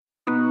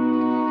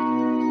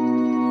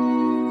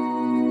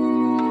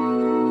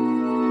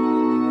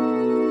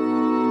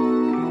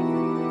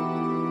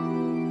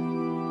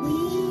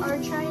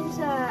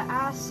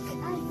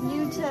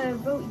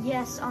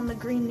thoughts on the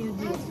Green New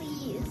Deal?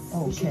 Please.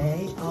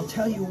 Okay, I'll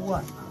tell you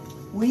what.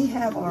 We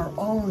have our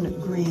own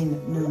Green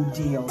New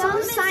Deal.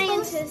 Some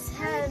scientists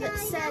have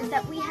said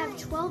that we have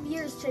 12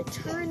 years to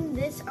turn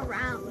this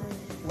around.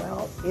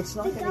 Well, it's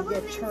not going to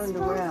get turned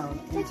around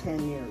in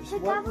 10 years.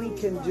 What we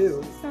can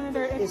do,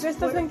 Senator, if this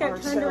doesn't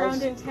get turned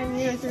around in 10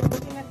 years, you're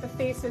looking at the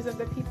faces of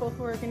the people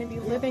who are going to be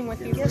living with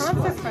these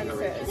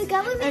consequences. The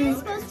government is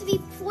supposed to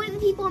be for the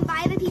people and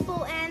by the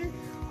people and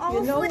all for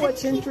the people. You know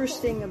what's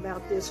interesting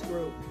about this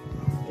group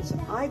is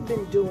I've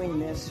been doing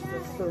this for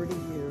 30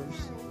 years.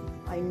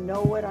 I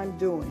know what I'm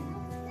doing.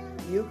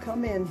 You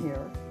come in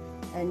here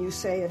and you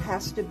say it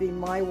has to be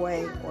my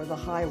way or the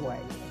highway.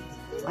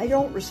 I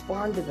don't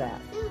respond to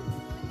that.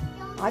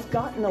 I've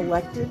gotten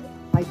elected.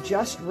 I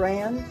just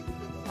ran.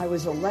 I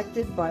was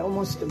elected by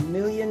almost 1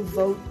 million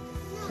vote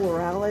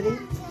plurality.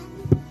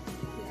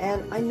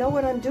 And I know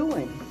what I'm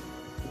doing.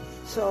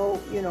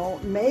 So,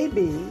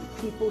 maybe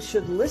people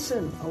should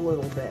listen a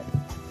little bit.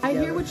 I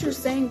hear what you're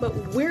saying, but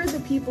we're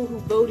the people who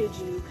voted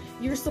you.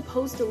 You're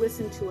supposed to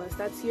listen to us.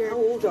 That's your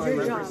job.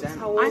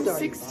 I'm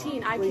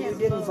 16. I can't You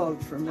didn't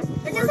vote for me.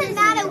 It doesn't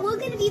matter. We're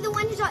going to be the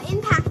ones who are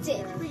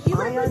impacted.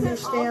 I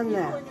understand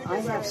that. I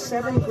have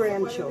 7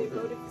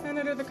 grandchildren.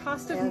 Senator, the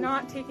cost of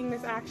not taking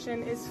this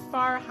action is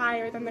far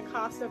higher than the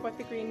cost of what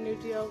the Green New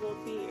Deal will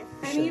be.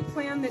 Any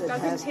plan that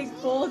doesn't take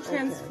bold,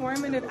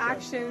 transformative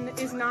action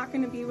is not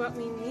going to be what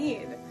we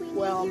need.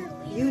 Well,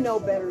 you know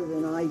better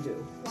than I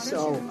do.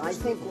 So I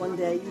think one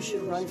day you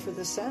should run for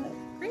the Senate.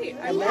 Great.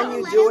 And then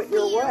you do it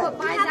your way. But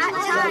by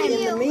that time,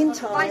 in the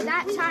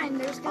meantime,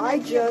 there's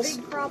going to be a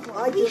big problem.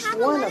 I just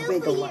won a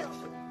big election.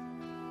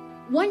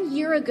 1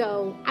 year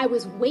ago, I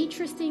was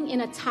waitressing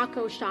in a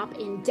taco shop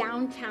in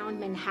downtown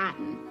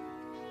Manhattan.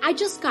 I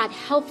just got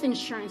health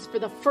insurance for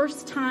the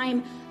first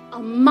time a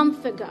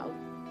month ago.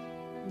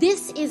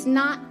 This is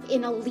not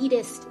an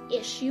elitist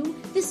issue.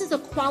 This is a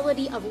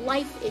quality of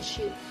life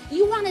issue.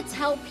 You want to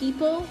tell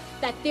people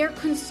that their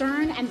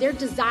concern and their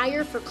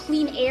desire for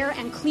clean air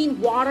and clean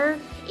water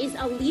is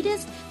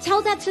elitist?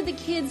 Tell that to the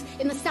kids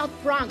in the South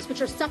Bronx,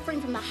 which are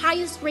suffering from the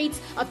highest rates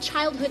of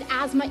childhood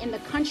asthma in the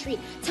country.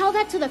 Tell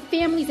that to the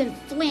families in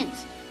Flint,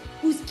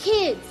 whose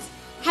kids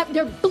have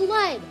their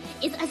blood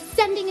is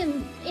ascending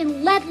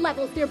in lead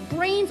levels. Their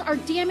brains are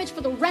damaged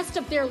for the rest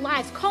of their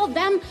lives. Call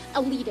them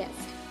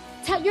elitist.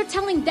 You're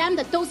telling them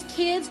that those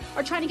kids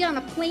are trying to get on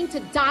a plane to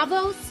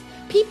Davos?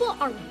 People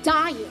are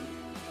dying.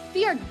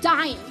 They are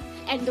dying.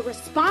 And the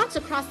response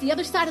across the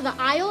other side of the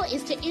aisle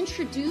is to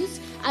introduce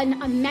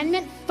an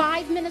amendment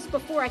 5 minutes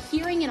before a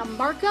hearing and a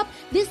markup.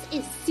 This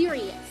is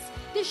serious.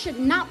 This should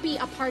not be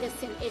a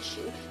partisan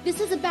issue. This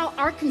is about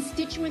our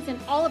constituents in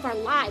all of our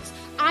lives.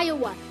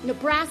 Iowa,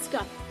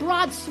 Nebraska,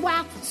 broad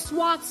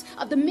swaths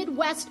of the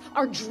Midwest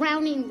are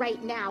drowning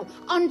right now,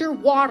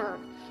 underwater.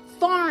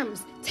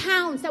 Farms,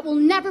 towns that will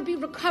never be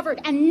recovered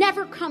and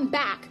never come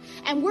back.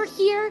 And we're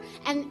here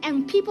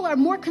and people are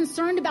more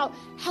concerned about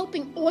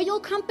helping oil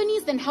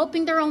companies than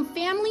helping their own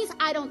families?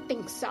 I don't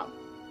think so.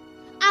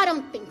 I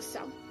don't think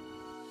so.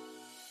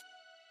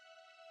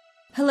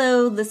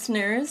 Hello,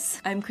 listeners.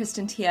 I'm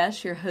Kristen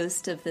Tiesch, your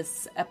host of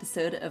this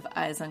episode of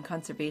Eyes on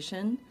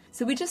Conservation.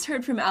 So we just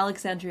heard from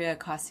Alexandria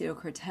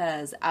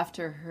Ocasio-Cortez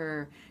after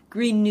her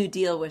Green New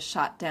Deal was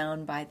shot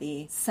down by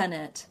the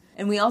Senate.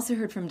 And we also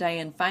heard from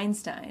Dianne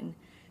Feinstein,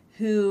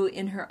 who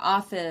in her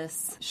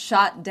office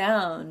shot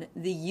down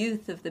the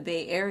youth of the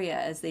Bay Area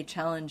as they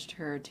challenged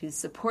her to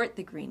support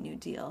the Green New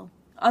Deal.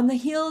 On the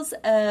heels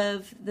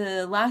of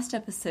the last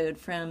episode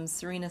from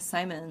Serena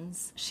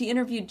Simons, she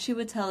interviewed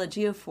Chiwetel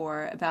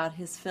Ejiofor about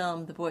his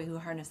film, The Boy Who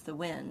Harnessed the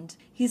Wind.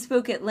 He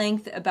spoke at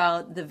length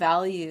about the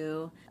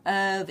value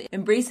of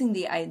embracing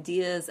the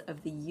ideas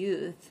of the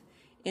youth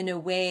in a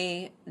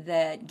way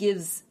that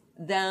gives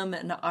them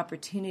an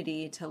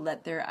opportunity to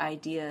let their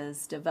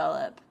ideas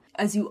develop.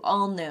 As you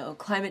all know,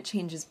 climate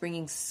change is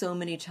bringing so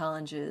many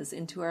challenges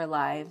into our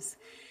lives.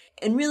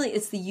 And really,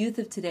 it's the youth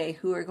of today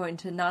who are going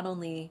to not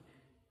only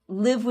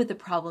live with the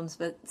problems,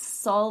 but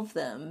solve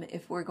them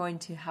if we're going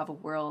to have a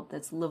world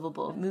that's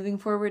livable moving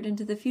forward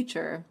into the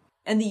future.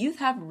 And the youth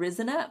have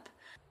risen up.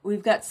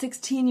 We've got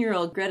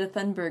 16-year-old Greta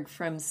Thunberg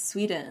from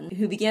Sweden,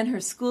 who began her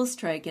school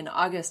strike in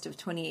August of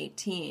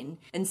 2018.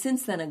 And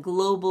since then, a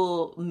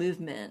global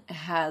movement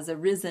has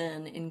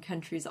arisen in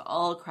countries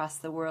all across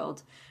the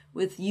world,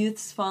 with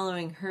youths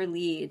following her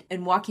lead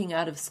and walking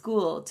out of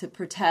school to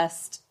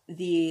protest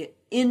the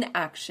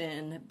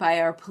inaction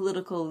by our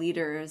political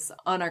leaders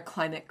on our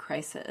climate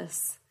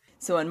crisis.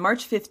 So on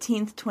March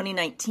 15th,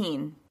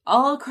 2019,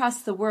 all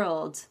across the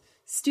world,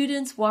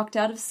 students walked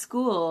out of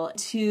school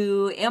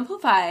to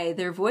amplify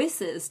their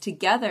voices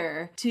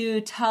together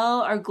to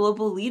tell our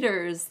global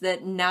leaders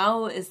that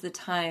now is the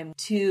time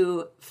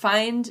to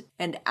find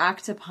and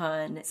act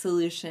upon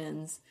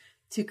solutions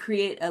to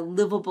create a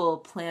livable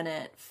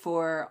planet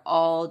for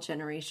all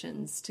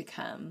generations to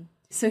come.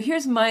 So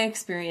here's my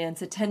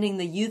experience attending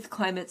the youth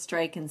climate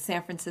strike in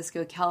San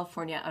Francisco,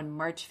 California on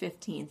March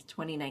 15th,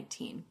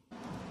 2019.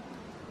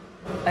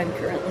 I'm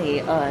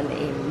currently on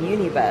a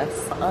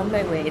minibus on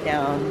my way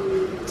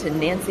down to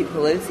Nancy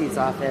Pelosi's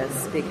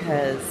office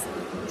because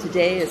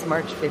today is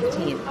March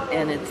 15th,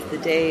 and it's the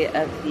day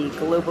of the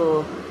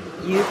global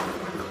youth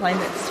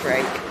climate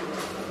strike.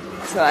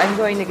 So I'm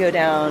going to go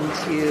down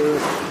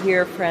to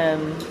hear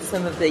from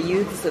some of the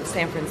youths of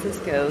San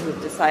Francisco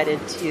who've decided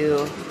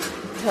to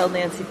tell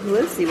Nancy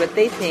Pelosi what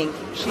they think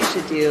she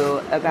should do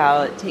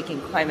about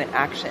taking climate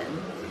action,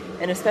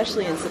 and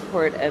especially in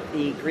support of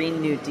the Green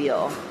New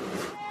Deal.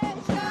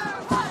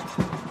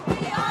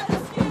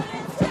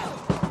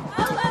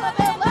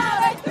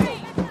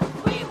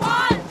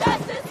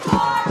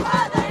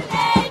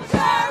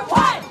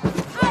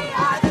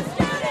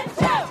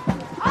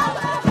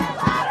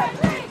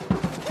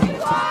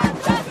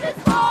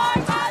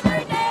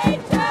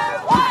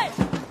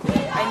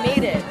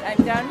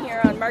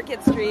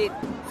 Market Street.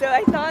 So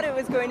I thought it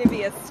was going to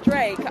be a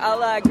strike a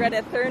la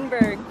Greta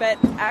Thunberg, but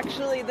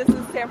actually this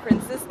is San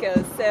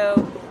Francisco.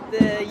 So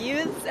the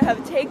youths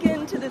have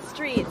taken to the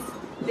streets.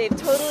 They've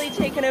totally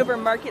taken over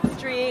Market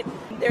Street.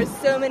 There's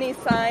so many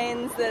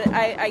signs that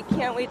I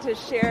can't wait to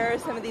share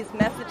some of these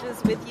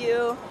messages with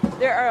you.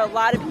 There are a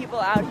lot of people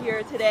out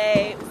here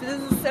today. So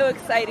this is so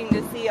exciting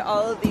to see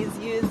all of these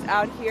youths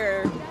out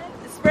here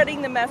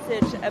spreading the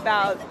message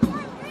about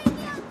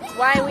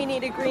why we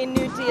need a Green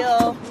New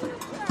Deal,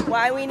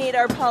 why we need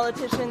our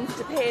politicians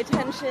to pay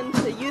attention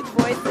to youth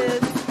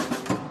voices.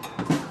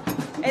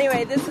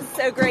 Anyway, this is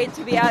so great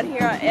to be out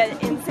here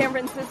in San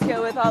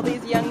Francisco with all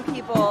these young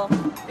people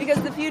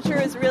because the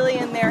future is really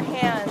in their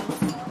hands.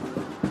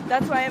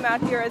 That's why I'm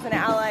out here as an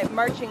ally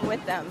marching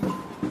with them.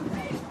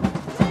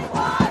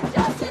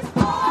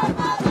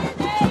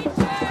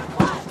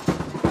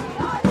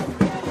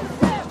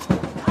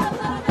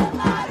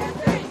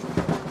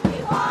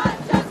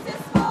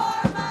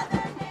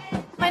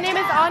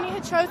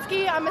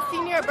 I'm a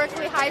senior at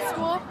Berkeley High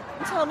School.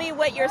 Tell me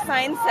what your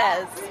sign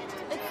says.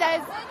 It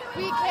says,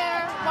 "We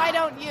care, why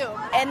don't you?"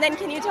 And then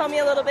can you tell me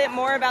a little bit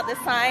more about the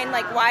sign,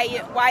 like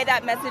why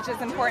that message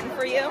is important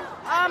for you?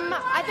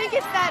 I think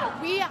it's that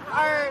we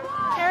are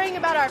caring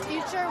about our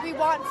future. We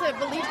want to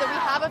believe that we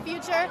have a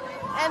future,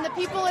 and the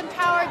people in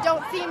power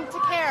don't seem to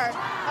care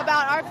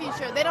about our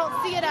future. They don't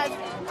see it as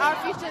our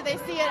future. They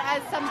see it as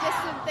some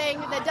distant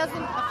thing that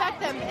doesn't affect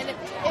them, and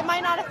it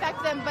might not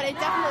affect them, but it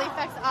definitely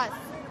affects us.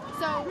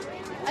 So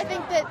I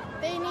think that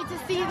they need to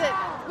see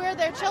that we're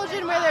their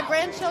children, we're their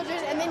grandchildren,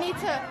 and they need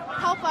to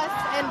help us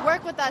and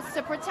work with us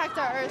to protect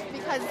our earth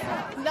because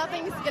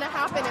nothing's going to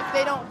happen if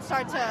they don't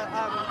start to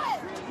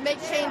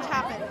make change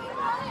happen.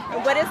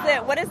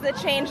 What is the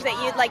change that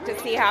you'd like to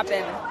see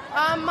happen?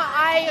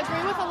 I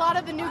agree with a lot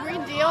of the new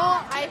Green Deal.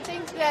 I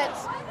think that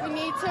we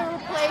need to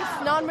replace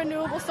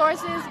non-renewable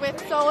sources with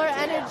solar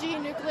energy,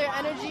 nuclear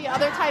energy,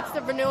 other types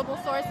of renewable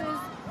sources.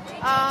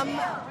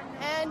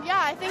 And yeah,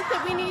 I think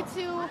that we need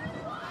to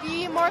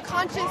be more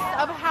conscious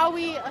of how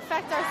we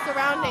affect our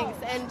surroundings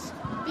and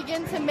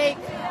begin to make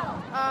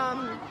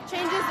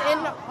changes in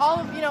all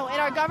of, in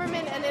our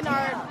government and in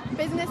our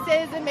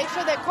businesses and make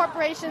sure that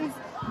corporations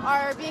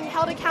are being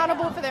held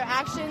accountable for their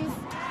actions.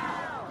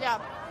 Yeah.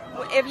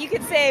 If you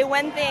could say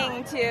one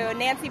thing to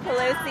Nancy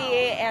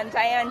Pelosi and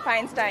Dianne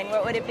Feinstein,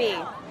 what would it be?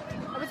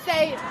 I would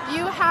say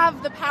you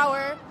have the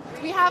power.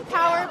 We have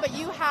power, but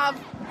you have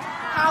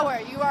power.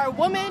 You are a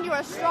woman. You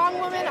are a strong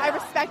woman. I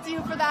respect you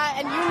for that,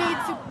 and you need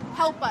to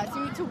help us.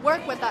 You need to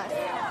work with us.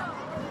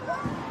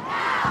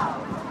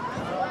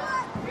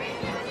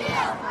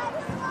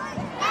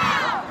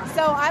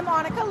 So I'm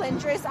Monica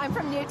Lindris. I'm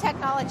from New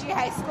Technology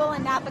High School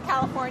in Napa,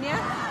 California.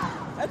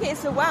 Okay,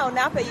 so wow,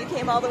 Napa, you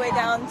came all the way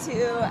down to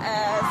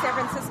San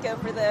Francisco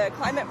for the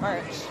climate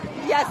march.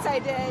 Yes, I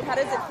did. How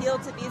does it feel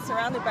to be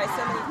surrounded by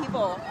so many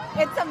people?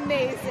 It's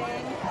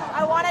amazing.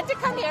 I wanted to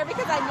come here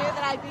because I knew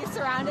that I'd be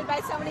surrounded by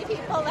so many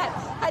people that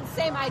had the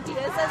same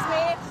ideas as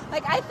me.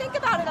 Like, I think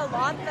about it a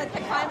lot, that the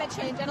climate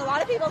change, and a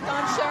lot of people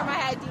don't share my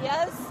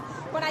ideas.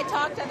 When I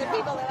talk to other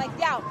people, they're like,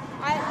 yeah,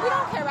 we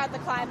don't care about the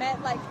climate.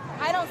 Like,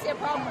 I don't see a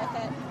problem with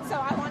it. So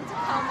I wanted to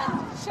come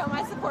and show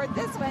my support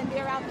this way and be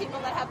around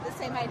people that have the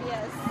same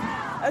ideas.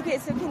 Okay,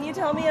 so can you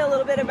tell me a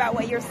little bit about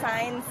what your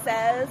sign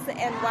says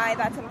and why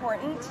that's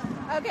important?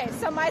 Okay,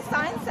 so my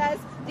sign says,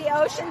 the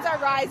oceans are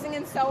rising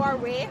and so are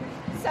we.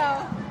 So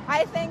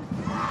I think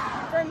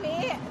for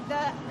me,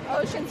 the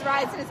oceans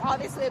rising is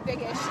obviously a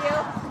big issue.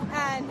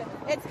 And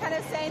it's kind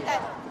of saying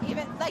that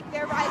even like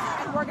they're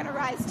rising and we're going to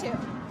rise too.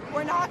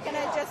 We're not going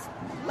to just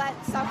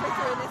suffer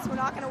through this. We're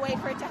not going to wait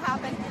for it to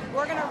happen.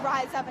 We're going to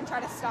rise up and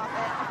try to stop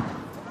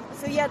it.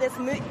 So yeah, this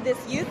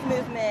youth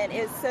movement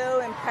is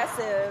so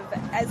impressive.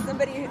 As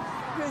somebody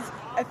who's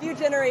a few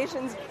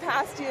generations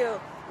past you,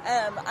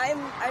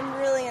 I'm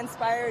really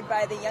inspired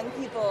by the young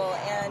people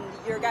and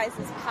your guys'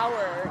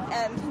 power.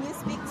 Can you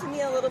speak to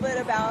me a little bit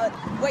about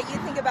what you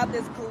think about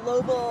this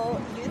global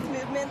youth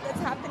movement that's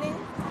happening?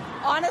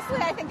 Honestly,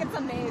 I think it's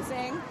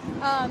amazing.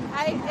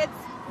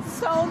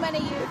 so many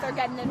youth are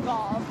getting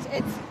involved.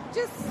 It's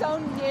just so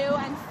new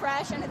and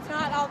fresh, and it's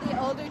not all the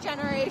older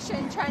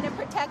generation trying to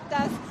protect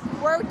us.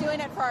 We're doing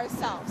it for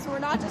ourselves. We're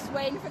not just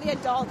waiting for the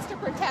adults to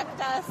protect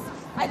us.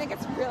 I think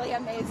it's really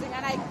amazing,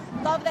 and I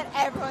love that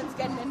everyone's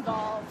getting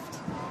involved.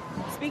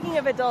 Speaking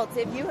of adults,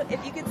 if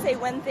you could say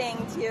one thing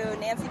to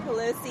Nancy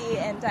Pelosi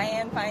and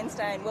Dianne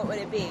Feinstein, what would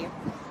it be?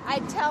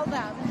 I'd tell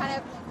them kind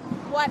of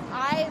what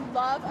I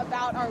love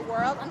about our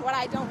world and what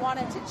I don't want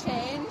it to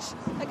change.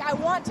 Like, I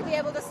want to be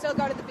able to still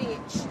go to the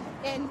beach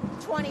in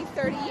 20,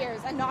 30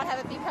 years and not have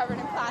it be covered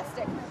in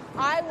plastic.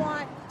 I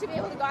want to be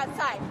able to go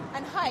outside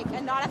and hike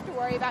and not have to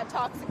worry about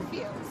toxic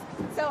fumes.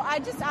 So I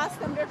just ask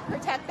them to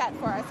protect that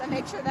for us and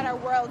make sure that our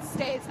world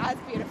stays as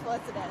beautiful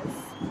as it is.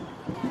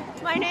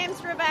 My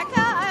name's Rebecca.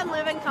 I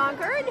live in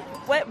Concord.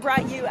 What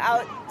brought you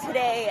out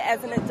today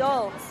as an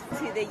adult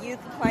to the Youth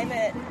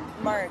Climate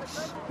March?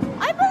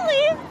 I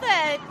believe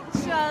that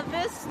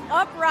this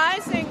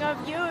uprising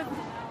of youth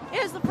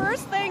is the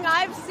first thing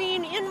I've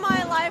seen in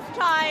my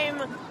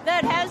lifetime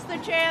that has the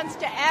chance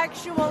to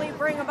actually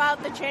bring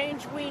about the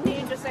change we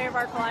need to save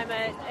our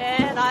climate.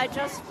 And I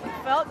just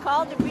felt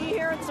called to be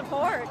here and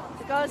support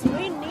because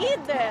we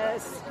need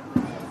this.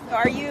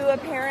 Are you a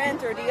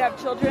parent or do you have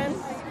children?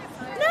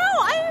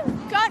 No, I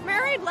got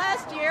married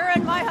last year,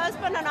 and my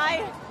husband and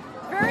I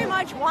very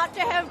much want to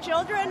have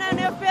children and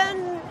have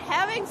been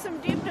having some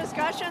deep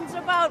discussions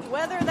about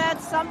whether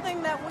that's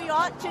something that we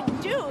ought to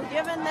do,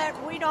 given that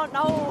we don't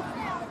know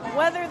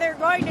whether they're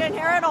going to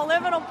inherit a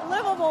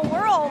livable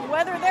world,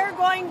 whether they're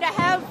going to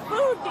have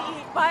food to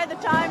eat by the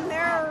time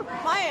they're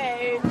my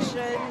age,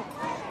 and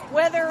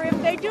whether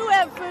if they do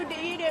have food to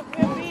eat, it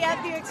will be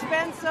at the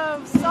expense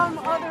of some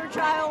other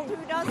child who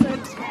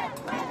doesn't.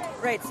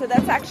 Right, so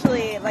that's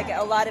actually like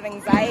a lot of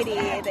anxiety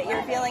that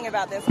you're feeling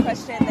about this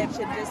question that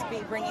should just be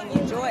bringing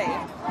you joy.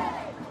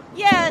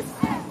 Yes,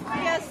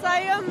 I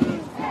am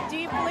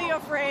deeply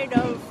afraid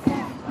of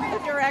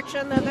the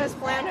direction that this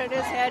planet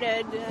is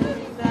headed,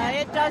 and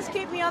it does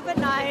keep me up at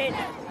night.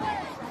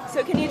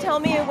 So can you tell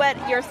me what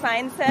your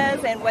sign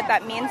says and what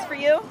that means for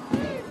you?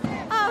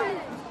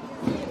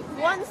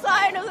 One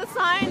side of the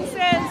sign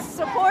says,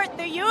 support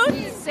the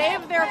youth,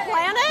 save their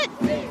planet.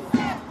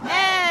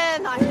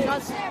 And I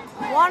just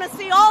want to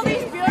see all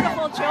these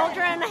beautiful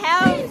children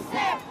have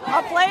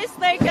a place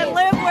they can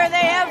live where they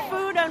have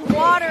food and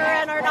water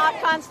and are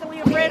not constantly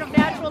afraid of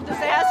natural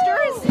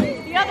disasters.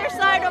 The other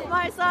side of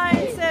my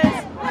sign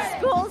says,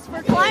 Schools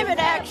for Climate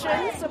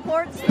Action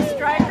supports the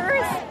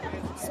strikers.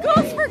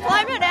 Schools for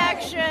Climate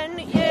Action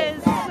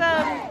is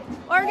an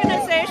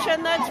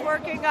organization that's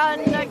working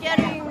on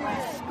getting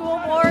school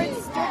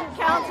boards, student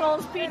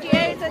councils,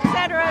 PTAs,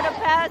 etc. to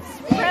pass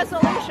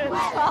resolutions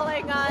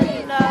calling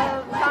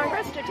on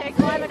Congress to take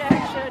climate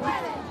action.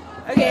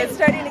 Okay, it's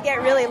starting to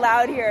get really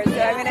loud here, so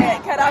I'm going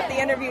to cut off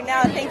the interview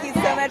now. Thank you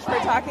so much for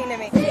talking to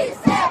me.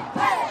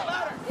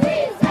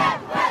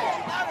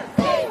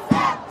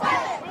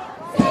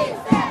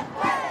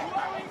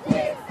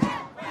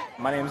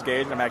 My name's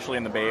Gage. I'm actually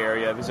in the Bay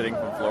Area visiting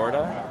from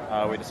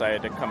Florida. We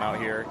decided to come out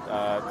here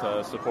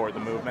to support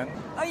the movement.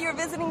 Oh, you were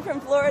visiting from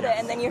Florida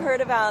and then you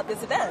heard about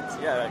this event?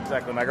 Yeah,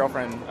 exactly. My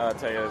girlfriend,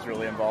 Taya, is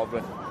really involved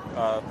with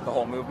the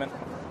whole movement.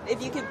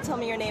 If you could tell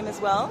me your name as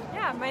well.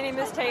 Yeah, my name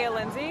is Taya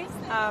Lindsay.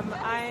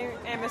 I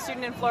am a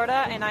student in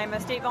Florida and I'm a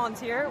state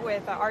volunteer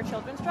with Our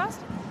Children's Trust,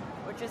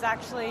 which is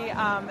actually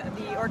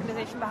the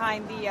organization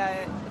behind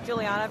the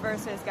Juliana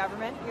versus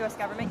government, U.S.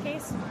 government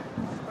case,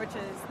 which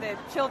is the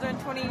children,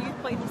 20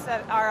 youth plaintiffs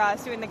that are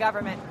suing the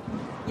government.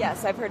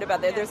 Yes, I've heard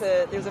about that. Yes.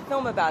 There's a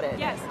film about it.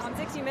 Yes, on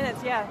 60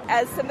 Minutes, yeah.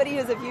 As somebody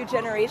who's a few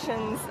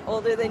generations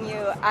older than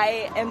you,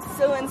 I am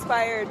so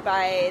inspired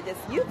by this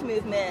youth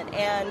movement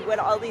and what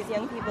all these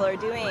young people are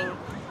doing,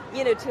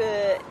 you know,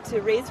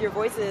 to raise your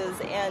voices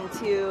and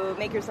to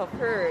make yourself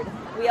heard.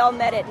 We all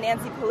met at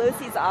Nancy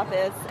Pelosi's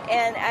office,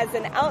 and as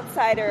an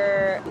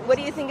outsider, what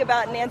do you think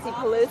about Nancy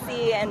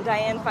Pelosi and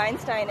Dianne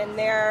Feinstein and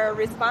their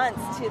response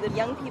to the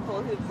young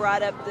people who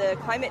brought up the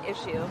climate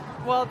issue?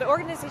 Well, the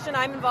organization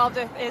I'm involved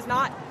with is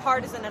not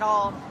partisan at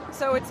all,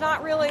 so it's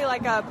not really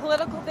like a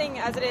political thing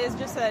as it is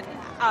just an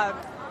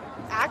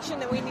action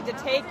that we need to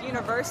take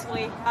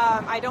universally.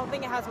 I don't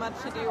think it has much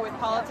to do with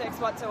politics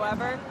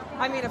whatsoever.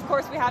 I mean, of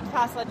course we have to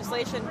pass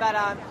legislation,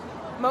 but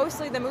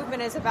mostly the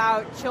movement is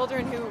about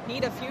children who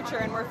need a future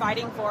and we're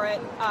fighting for it.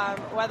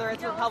 Whether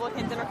it's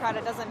Republican, Democrat,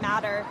 it doesn't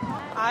matter.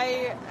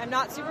 I am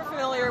not super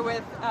familiar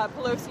with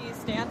Pelosi's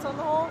stance on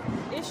the whole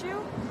issue.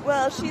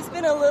 Well, she's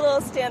been a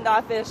little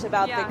standoffish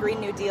about the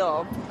Green New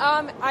Deal.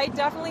 I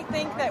definitely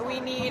think that we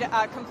need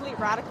complete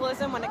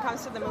radicalism when it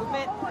comes to the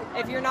movement.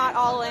 If you're not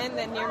all in,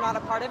 then you're not a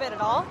part of it at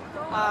all.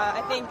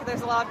 I think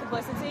there's a lot of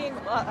complacency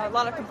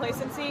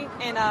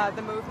in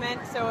the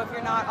movement. So if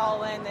you're not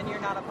all in, then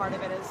you're not a part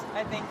of it. Is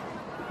I think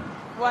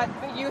what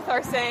the youth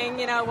are saying.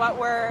 You know what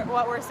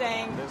we're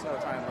saying. There's no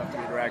time left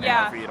to be dragging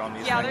our feet on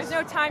these things. Yeah, there's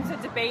no time to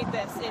debate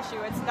this issue.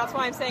 That's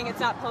why I'm saying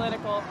it's not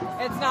political.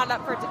 It's not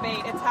up for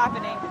debate. It's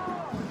happening.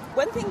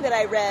 One thing that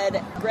I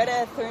read,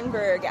 Greta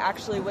Thunberg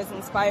actually was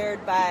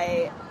inspired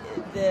by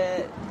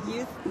the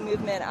youth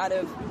movement out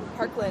of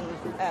Parkland,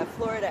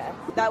 Florida.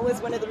 That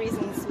was one of the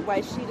reasons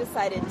why she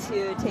decided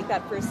to take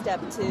that first step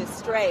to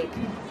strike.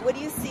 What do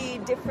you see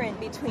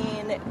different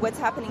between what's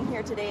happening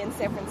here today in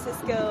San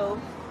Francisco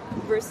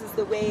versus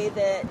the way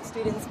that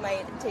students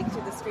might take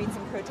to the streets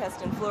and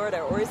protest in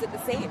Florida, or is it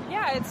the same?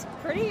 Yeah, it's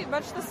pretty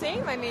much the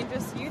same. I mean,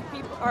 just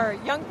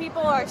young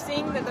people are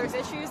seeing that there's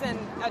issues and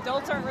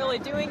adults aren't really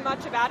doing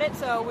much about it,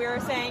 so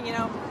we're saying,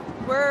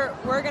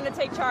 we're going to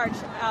take charge,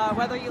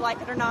 whether you like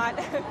it or not.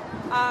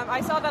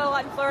 I saw that a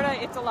lot in Florida.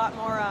 It's a lot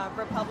more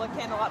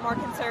Republican, a lot more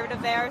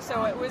conservative there,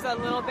 so it was a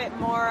little bit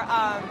more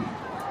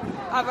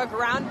of a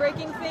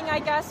groundbreaking thing, I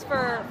guess,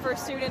 for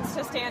students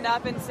to stand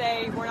up and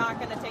say, we're not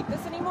going to take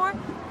this anymore.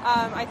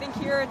 I think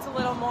here it's a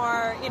little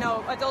more,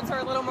 adults are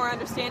a little more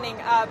understanding.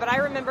 But I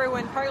remember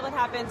when Parkland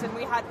happened and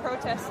we had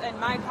protests in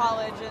my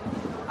college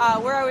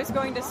and where I was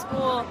going to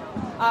school,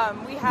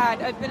 we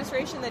had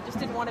administration that just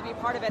didn't want to be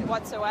part of it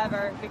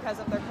whatsoever because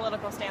of their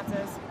political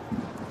stances.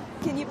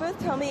 Can you both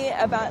tell me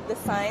about the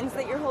signs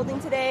that you're holding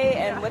today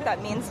and what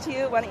that means to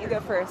you? Why don't you go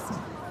first?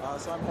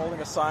 So I'm holding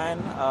a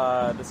sign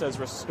that says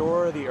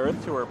 "Restore the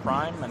Earth to her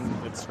prime,"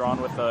 and it's drawn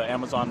with the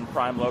Amazon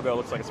Prime logo. It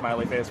looks like a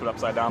smiley face, but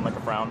upside down like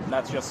a frown. And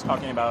that's just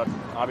talking about,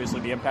 obviously,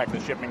 the impact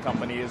that shipping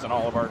companies and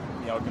all of our,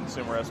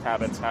 consumerist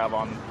habits have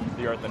on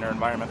the Earth and our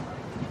environment.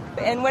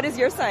 And what does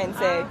your sign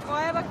say? Well,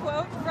 I have a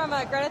quote from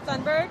Greta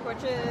Thunberg,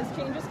 which is,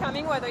 "Change is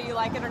coming, whether you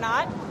like it or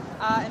not."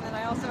 And then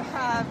I also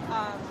have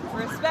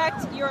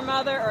 "Respect your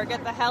mother or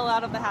get the hell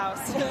out of the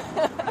house,"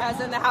 as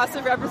in the House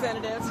of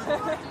Representatives.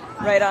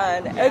 Right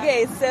on. Yeah.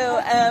 Okay,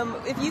 so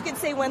if you could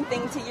say one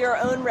thing to your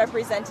own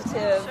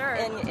representative Sure.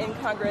 in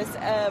Congress,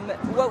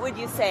 what would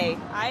you say?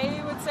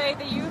 I would say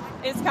the youth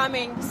is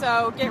coming,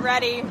 so get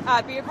ready,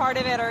 be a part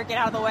of it, or get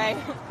out of the way.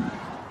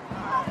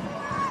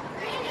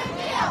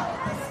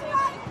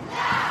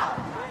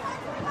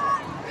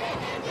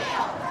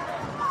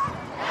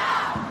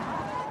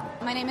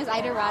 My name is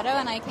Ida Rado,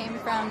 and I came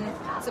from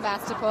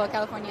Sebastopol,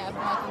 California,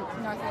 up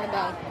north of the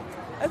Bay.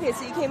 Okay,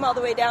 so you came all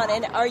the way down,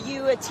 and are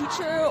you a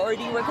teacher or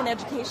do you work in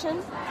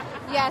education?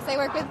 Yes, I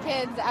work with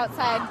kids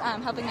outside,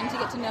 helping them to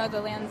get to know the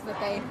lands that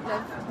they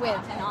live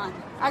with and on.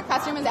 Our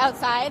classroom is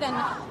outside, and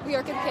we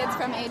work with kids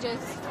from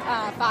ages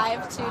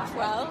 5 to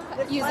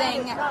 12,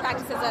 using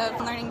practices of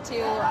learning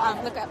to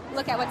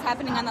look at what's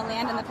happening on the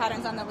land and the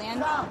patterns on the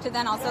land, to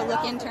then also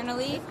look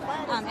internally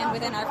and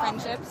within our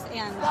friendships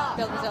and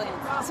build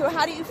resilience. So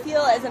how do you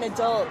feel as an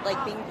adult,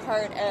 like being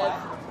part of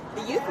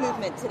the youth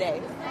movement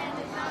today?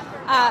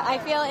 I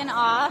feel in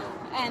awe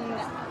and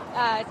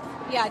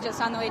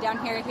just on the way down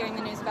here, hearing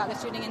the news about the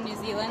shooting in New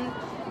Zealand,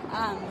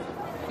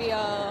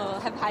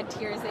 have had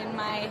tears in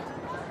my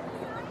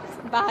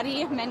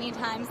body many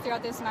times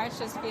throughout this march,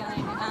 just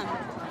feeling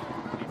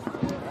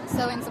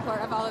so in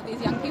support of all of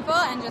these young people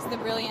and just the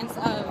brilliance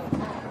of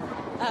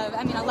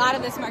a lot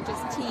of this march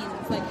is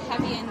teens, like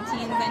heavy in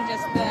teens, and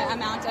just the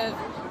amount of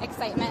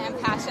excitement and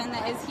passion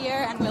that is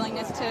here and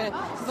willingness to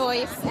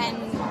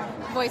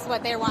voice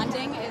what they're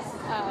wanting is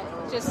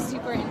just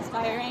super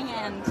inspiring,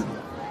 and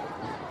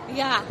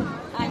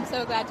I'm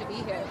so glad to be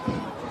here.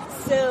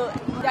 So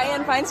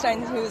Dianne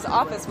Feinstein, whose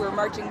office we're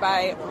marching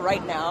by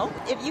right now,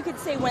 if you could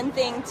say one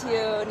thing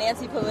to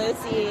Nancy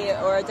Pelosi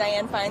or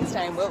Dianne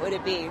Feinstein, what would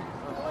it be?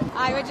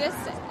 I would just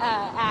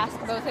ask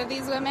both of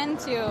these women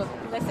to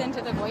listen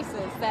to the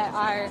voices that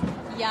are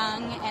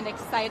young and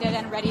excited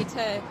and ready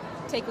to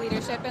take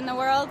leadership in the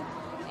world,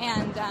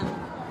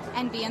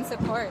 and be in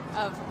support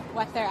of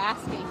what they're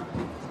asking.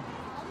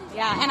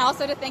 Yeah, and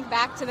also to think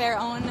back to their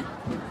own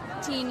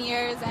teen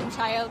years and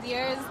child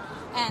years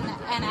and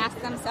ask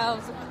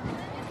themselves,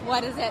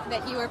 what is it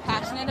that you were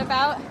passionate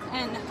about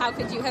and how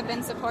could you have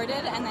been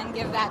supported, and then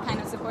give that kind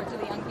of support to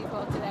the young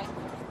people today.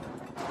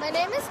 My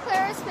name is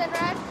Clara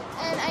Spinrad,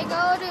 and I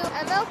go to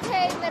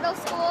MLK Middle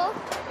School.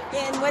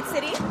 In what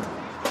city?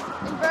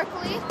 In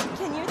Berkeley.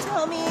 Can you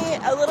tell me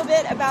a little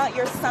bit about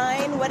your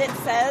sign, what it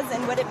says,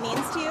 and what it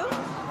means to you?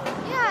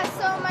 Yeah,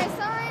 so my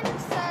sign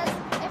says,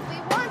 if we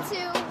want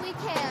to, we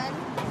can.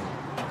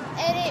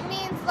 And it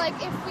means, like,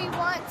 if we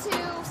want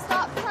to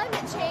stop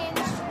climate change,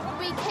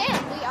 we can.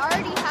 We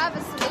already have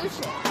a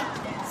solution.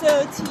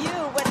 So to you,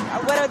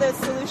 what are those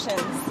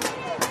solutions?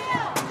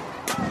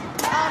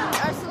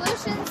 Our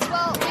solutions,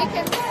 well, we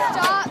can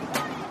stop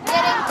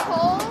getting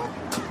coal,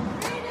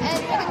 and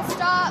we can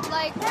stop,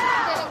 like,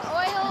 getting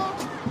oil,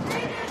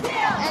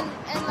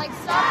 and like,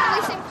 stop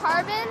releasing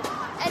carbon,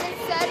 and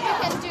instead we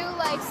can do,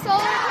 like,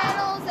 solar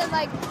panels and,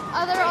 like,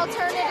 other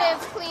alternative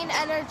clean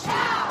energy.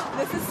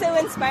 This is so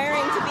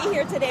inspiring to be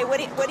here today.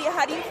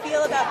 How do you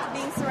feel about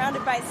being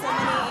surrounded by so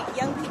many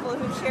young people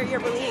who share your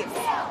beliefs?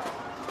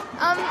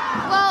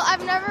 Well,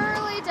 I've never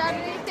really done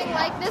anything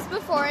like this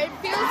before. It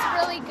feels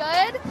really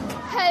good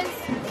because,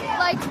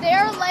 like,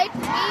 they're like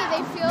me.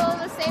 They feel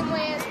the same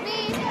way as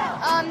me.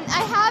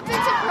 I have been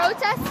to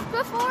protests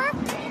before,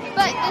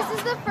 but this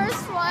is the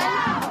first one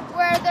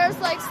where there's,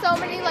 like, so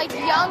many, like,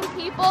 young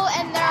people,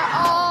 and they're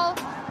all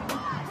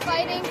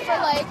fighting for,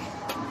 like,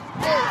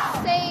 the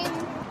same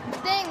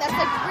thing that's,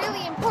 like,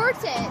 really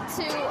important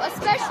to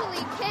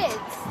especially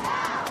kids.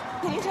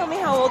 Can you tell me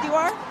how old you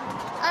are?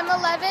 I'm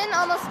 11,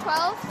 almost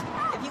 12.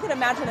 If you could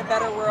imagine a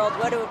better world,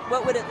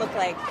 what would it look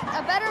like?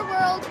 A better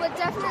world would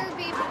definitely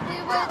be, we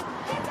would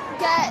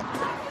get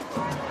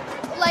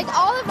like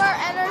all of our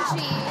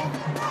energy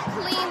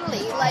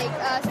cleanly, like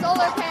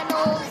solar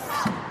panels,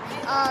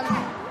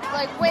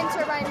 like wind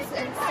turbines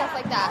and stuff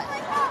like that.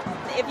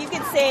 If you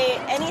could say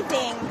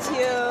anything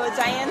to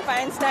Dianne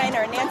Feinstein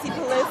or Nancy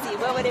Pelosi,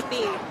 what would it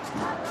be?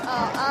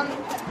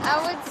 I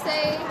would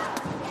say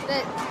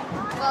that,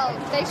 well,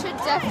 they should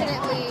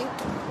definitely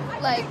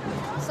like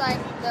sign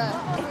the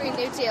Green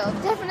New Deal.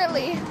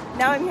 Definitely.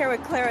 Now I'm here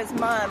with Clara's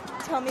mom.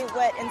 Tell me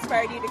what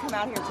inspired you to come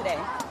out here today.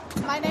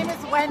 My name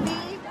is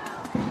Wendy,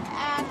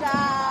 and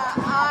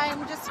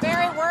I'm just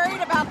very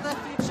worried about the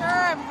future.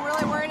 I'm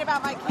really worried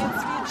about my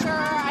kids' future.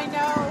 I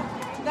know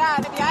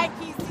that the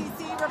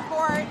IPCC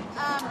report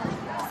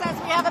says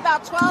we have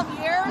about 12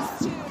 years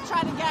to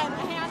try to get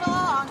a handle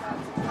on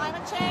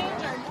climate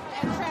change and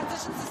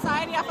transition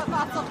society off of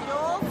fossil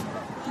fuels.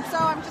 So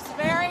I'm just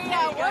very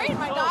worried.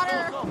 My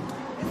daughter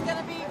is going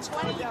to be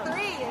 23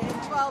 in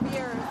 12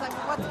 years. Like,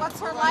 what's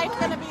her life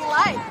going to be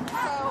like?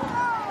 So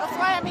that's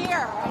why I'm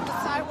here.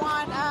 I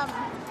want,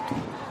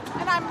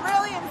 and I'm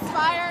really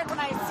inspired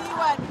when I see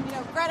what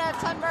Greta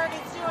Thunberg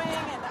is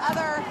doing and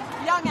other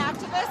young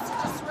activists.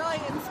 It just really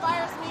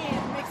inspires me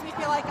and makes me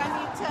feel like I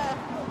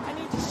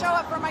need to show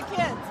up for my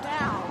kids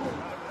now.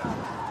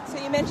 So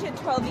you mentioned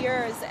 12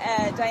 years.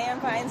 Dianne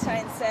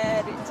Feinstein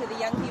said to the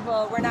young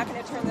people, we're not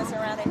going to turn this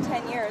around in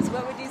 10 years.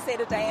 What would you say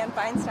to Dianne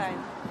Feinstein?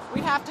 We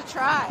have to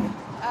try.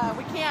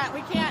 We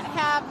can't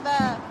have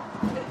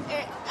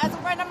as a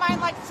friend of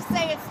mine likes to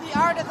say, it's the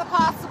art of the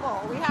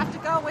possible. We have to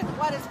go with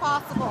what is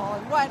possible,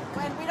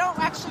 and we don't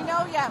actually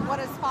know yet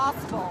what is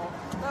possible.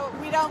 So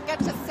we don't get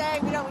to say,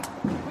 we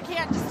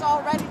can't just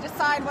already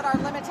decide what our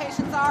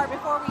limitations are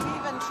before we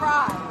even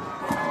try.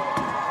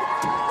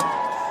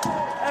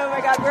 Oh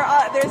my God,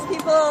 there's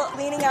people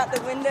leaning out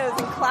the windows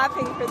and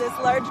clapping for this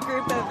large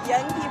group of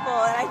young people,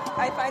 and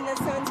I find this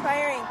so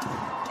inspiring.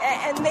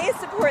 And they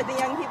support the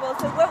young people.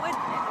 So what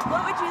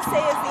would you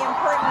say is the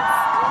importance?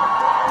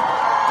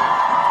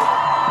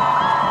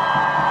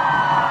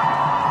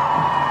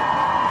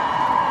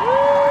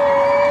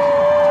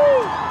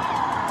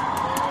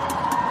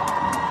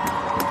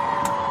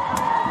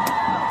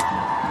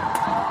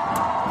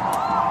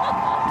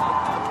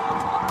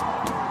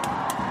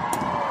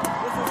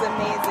 This is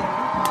amazing.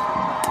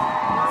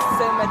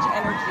 So much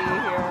energy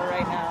here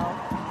right now.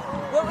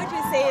 What would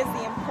you say is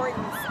the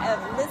importance of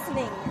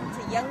listening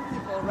to young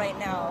people right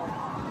now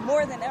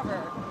more than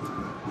ever?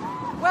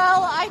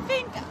 Well,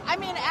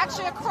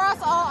 actually across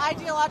all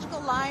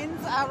ideological lines,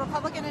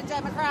 Republican and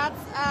Democrats,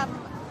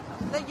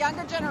 the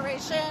younger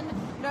generation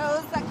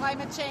knows that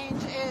climate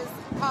change is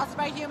caused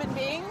by human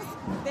beings.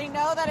 They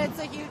know that it's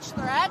a huge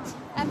threat,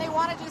 and they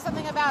want to do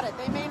something about it.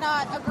 They may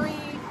not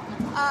agree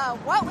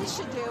what we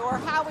should do or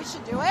how we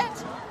should do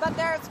it, but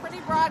there's pretty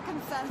broad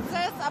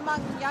consensus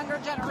among younger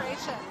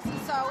generations.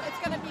 So it's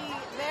going to be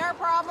their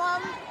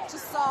problem to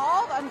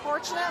solve,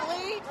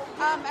 unfortunately,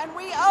 and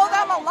we owe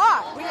them a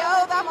lot. We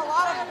owe them a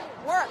lot of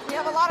work. We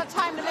have a lot of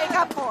time to make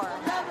up for.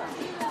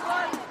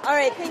 All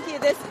right, thank you.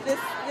 This is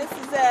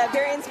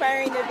very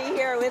inspiring to be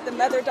here with the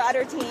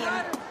mother-daughter team,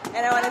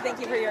 and I want to thank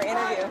you for your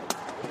interview.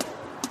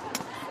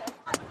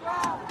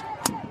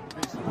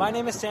 My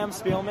name is Sam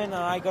Spielman, and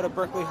I go to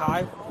Berkeley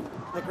High.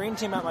 The green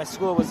team at my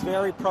school was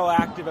very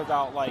proactive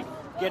about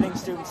getting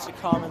students to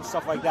come and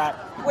stuff like that.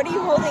 What are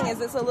you holding? Is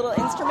this a little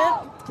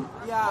instrument?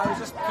 Yeah, I was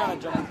just kind of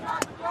jumping.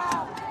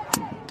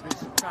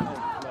 Just kind of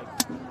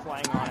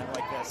playing on it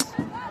like this.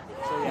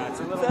 So yeah, it's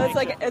a little.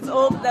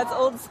 So that's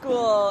old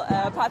school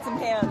pots and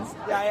pans.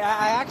 Yeah,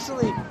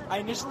 I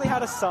initially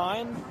had a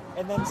sign,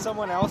 and then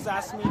someone else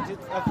asked me if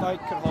I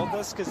could hold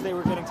this because they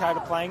were getting tired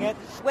of playing it.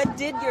 What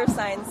did your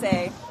sign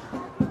say?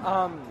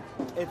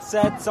 It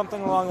said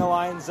something along the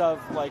lines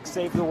of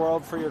save the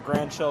world for your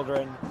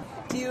grandchildren.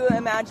 Do you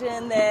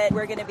imagine that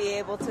we're going to be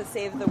able to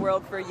save the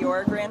world for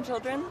your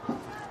grandchildren?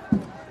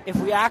 If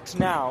we act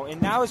now,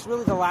 and now is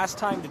really the last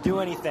time to do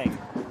anything.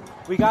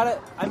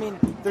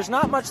 There's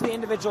not much the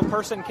individual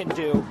person can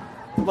do.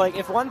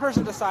 If one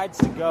person decides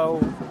to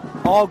go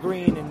all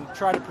green and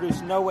try to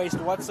produce no waste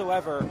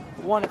whatsoever,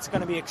 one, it's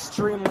going to be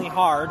extremely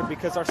hard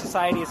because our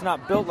society is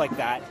not built like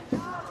that.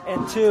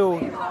 And two,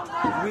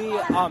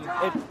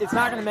 it's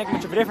not going to make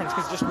much of a difference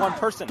because it's just one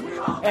person.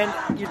 And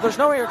there's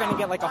no way you're going to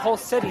get a whole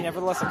city,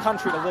 nevertheless a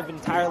country, to live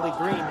entirely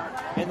green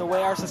in the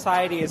way our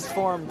society is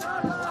formed.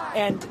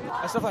 And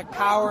stuff like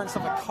power and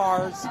stuff like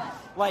cars,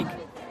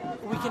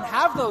 we can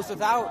have those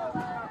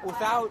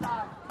without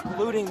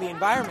polluting the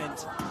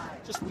environment.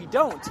 Just we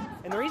don't.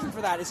 And the reason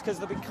for that is because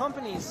the big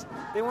companies,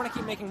 they want to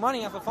keep making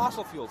money off of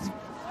fossil fuels.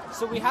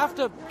 So we have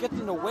to get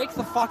them to wake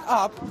the fuck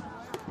up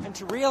and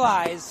to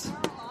realize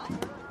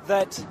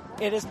that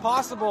it is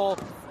possible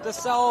to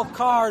sell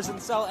cars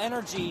and sell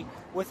energy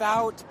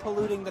without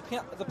polluting the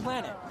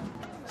planet.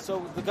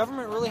 So the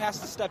government really has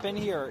to step in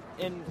here.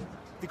 And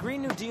the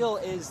Green New Deal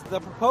is the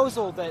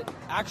proposal that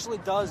actually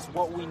does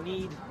what we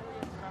need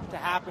to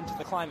happen to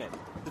the climate.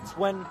 It's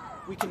when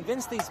we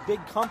convince these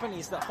big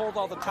companies that hold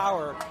all the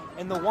power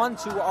and the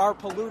ones who are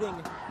polluting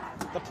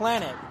the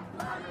planet,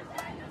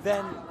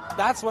 then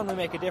that's when we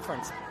make a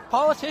difference.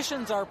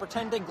 Politicians are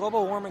pretending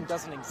global warming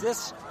doesn't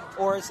exist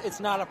or it's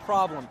not a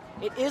problem.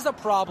 It is a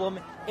problem,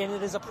 and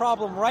it is a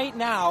problem right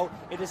now.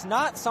 It is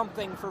not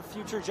something for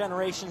future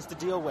generations to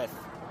deal with.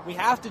 We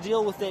have to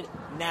deal with it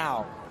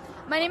now.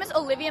 My name is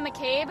Olivia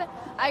McCabe.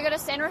 I go to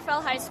San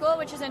Rafael High School,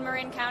 which is in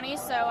Marin County,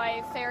 so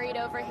I ferried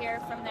over here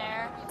from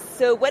there.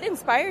 So what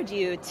inspired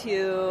you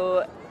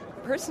to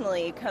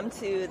personally come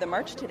to the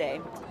march today?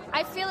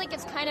 I feel like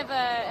it's kind of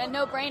a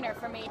no-brainer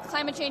for me.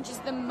 Climate change is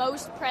the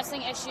most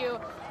pressing issue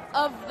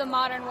of the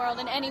modern world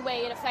in any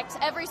way. It affects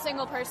every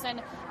single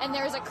person, and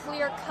there's a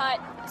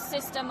clear-cut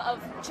system of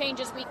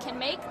changes we can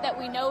make that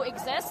we know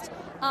exist,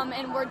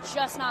 and we're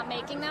just not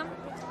making them.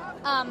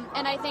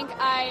 And I think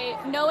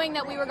knowing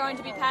that we were going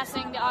to be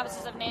passing the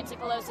offices of Nancy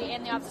Pelosi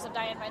and the office of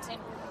Dianne Feinstein,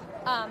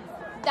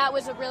 that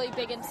was a really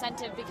big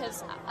incentive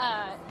because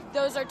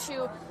those are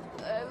two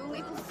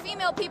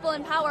female people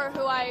in power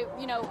who I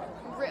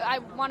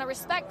want to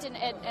respect and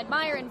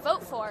admire and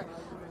vote for.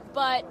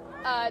 But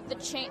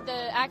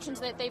the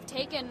actions that they've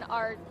taken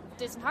are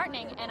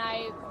disheartening, and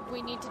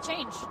we need to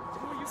change.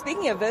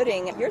 Speaking of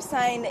voting, your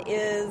sign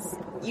is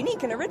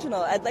unique and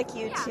original. I'd like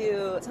you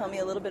to tell me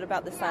a little bit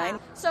about the sign.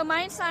 So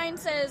my sign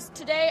says,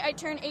 "Today I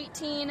turn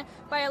 18.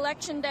 By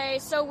Election Day,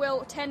 so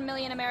will 10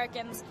 million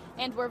Americans,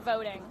 and we're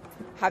voting."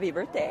 Happy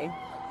birthday.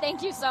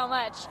 Thank you so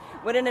much.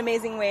 What an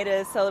amazing way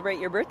to celebrate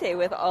your birthday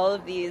with all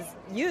of these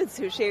youths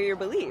who share your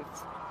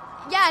beliefs.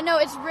 Yeah, no,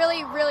 it's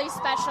really, really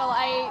special.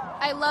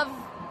 I love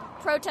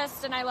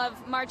protests and I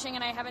love marching,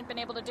 and I haven't been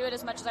able to do it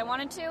as much as I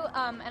wanted to.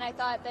 And I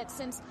thought that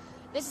since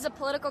this is a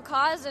political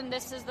cause and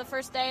this is the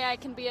first day I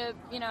can be a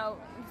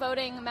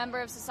voting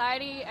member of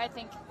society, I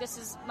think this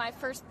is my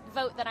first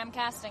vote that I'm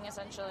casting,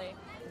 essentially.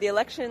 The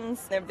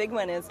elections, their big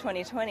one is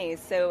 2020.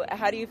 So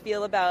how do you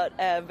feel about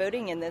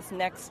voting in this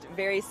next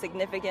very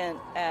significant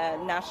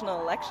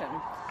national election?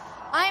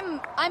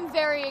 I'm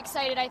very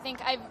excited. I think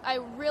I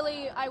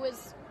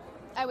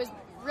was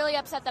really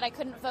upset that I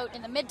couldn't vote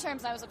in the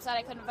midterms. I was upset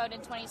I couldn't vote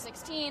in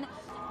 2016.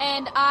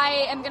 And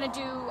I am going to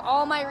do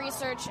all my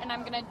research, and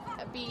I'm going to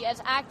be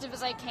as active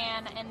as I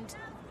can and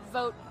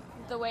vote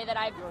the way that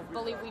I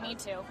believe we need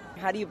to.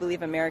 How do you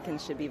believe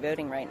Americans should be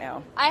voting right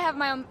now? I have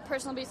my own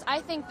personal beliefs. I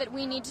think that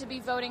we need to be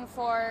voting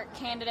for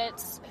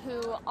candidates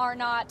who are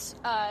not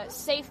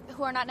safe,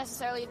 who are not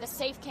necessarily the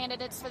safe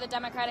candidates for the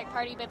Democratic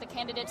Party, but the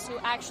candidates who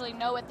actually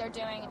know what they're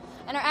doing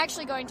and are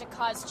actually going to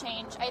cause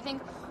change. I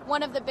think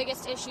one of the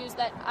biggest issues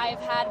that I've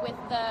had with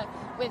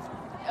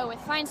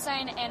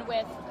Feinstein and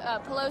with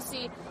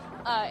Pelosi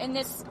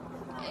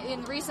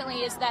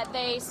recently is that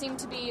they seem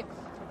to be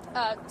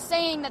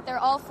saying that they're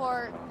all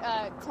for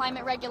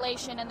climate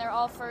regulation and they're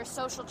all for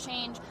social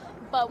change,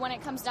 but when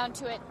it comes down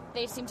to it,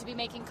 they seem to be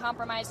making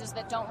compromises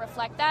that don't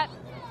reflect that,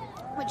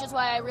 which is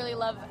why I really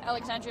love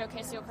Alexandria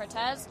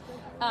Ocasio-Cortez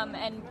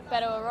and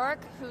Beto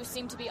O'Rourke, who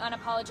seem to be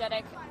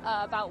unapologetic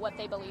about what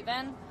they believe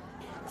in.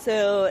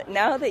 So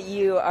now that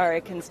you are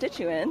a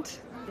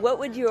constituent, what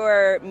would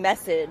your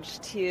message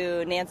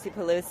to Nancy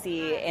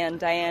Pelosi and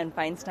Dianne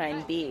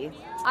Feinstein be?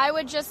 I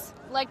would just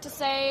like to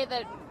say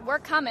that we're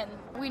coming.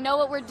 We know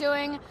what we're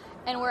doing,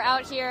 and we're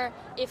out here.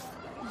 If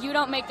you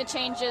don't make the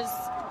changes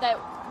that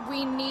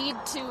we need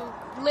to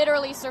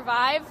literally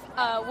survive,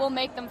 we'll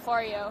make them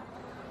for you.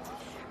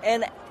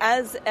 And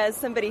as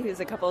somebody who's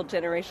a couple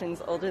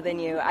generations older than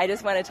you, I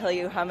just want to tell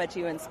you how much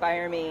you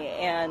inspire me,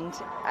 and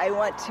I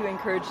want to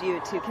encourage you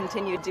to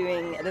continue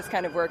doing this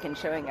kind of work and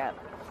showing up.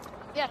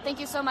 Yeah, thank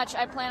you so much.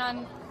 I plan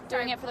on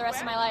doing it for the rest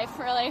of my life,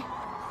 really.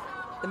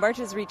 The march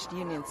has reached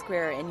Union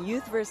Square, and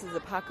Youth versus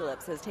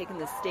Apocalypse has taken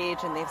the stage,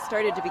 and they've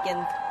started to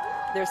begin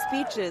their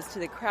speeches to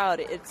the crowd.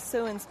 It's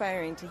so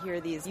inspiring to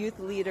hear these youth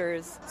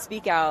leaders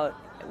speak out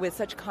with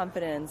such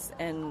confidence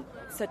and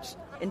such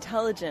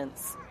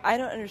intelligence. I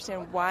don't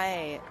understand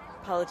why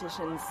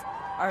politicians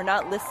are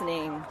not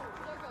listening,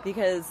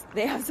 because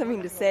they have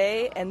something to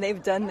say and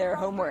they've done their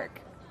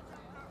homework.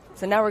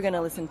 So now we're going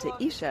to listen to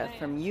Isha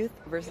from Youth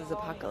versus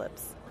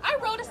Apocalypse. I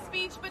wrote a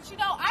speech, but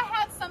I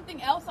had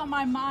something else on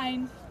my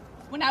mind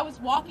when I was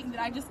walking that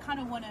I just kind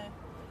of want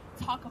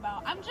to talk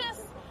about.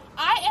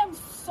 I am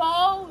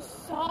so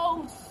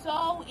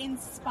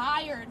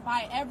inspired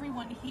by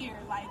everyone here.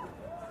 Like,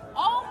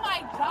 oh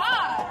my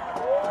God.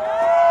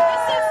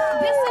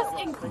 This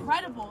is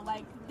incredible.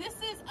 Like, this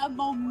is a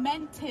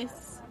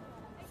momentous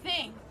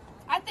thing.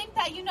 I think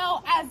that,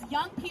 as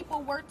young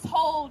people, we're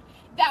told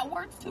that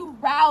we're too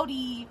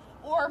rowdy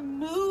or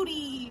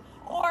moody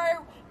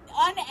or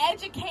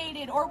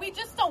uneducated, or we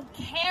just don't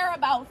care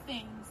about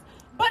things.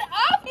 But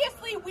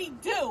obviously we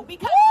do,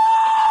 because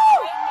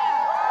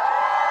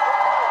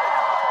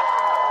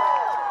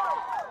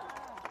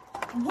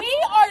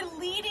we are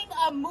leading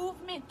a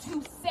movement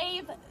to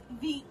save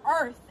the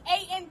earth,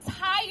 an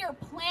entire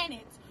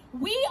planet.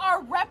 We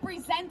are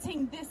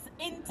representing this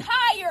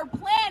entire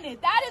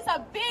planet. That is a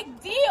big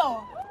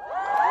deal.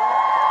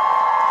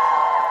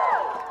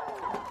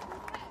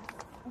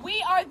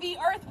 We are the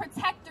earth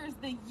protectors,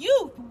 the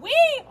youth. We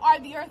We are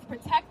the earth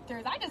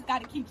protectors. I just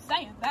got to keep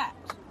saying that.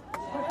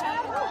 Okay?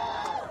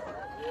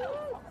 You know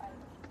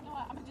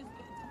what? I'm going to just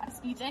get into my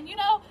speech. And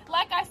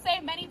like I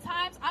say many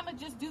times, I'm going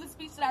to just do the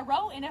speech that I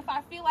wrote, and if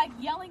I feel like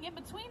yelling in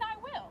between, I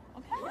will.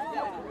 Okay?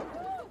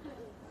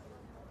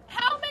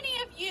 How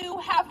many of you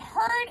have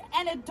heard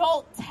an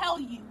adult tell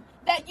you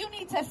that you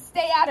need to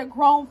stay out of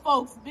grown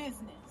folks' business?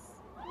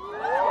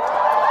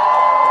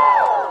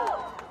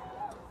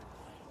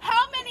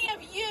 How many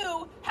of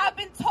you have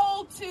been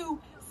told to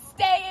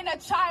stay in a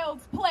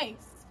child's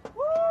place?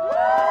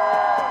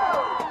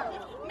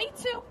 Me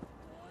too.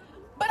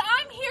 But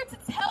I'm here to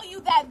tell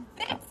you that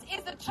this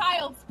is a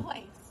child's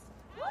place.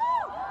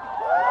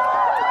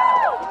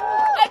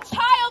 A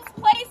child's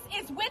place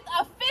is with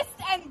a fist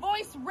and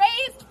voice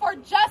raised for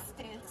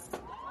justice.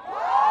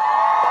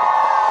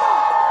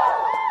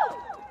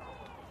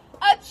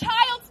 A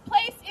child's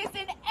place is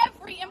in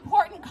every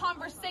important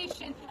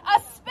conversation,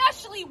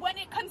 especially when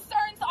it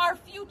concerns our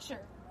future.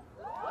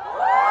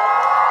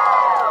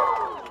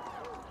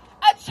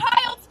 A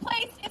child's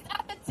place is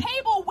at the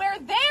table where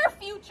their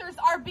futures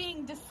are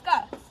being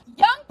discussed.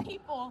 Young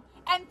people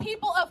and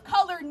people of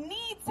color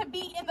need to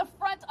be in the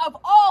front of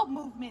all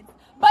movements,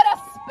 but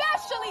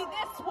especially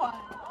this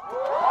one.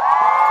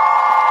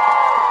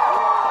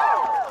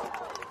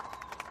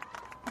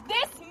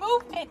 This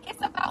movement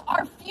is about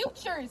our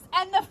futures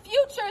and the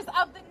futures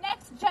of the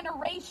next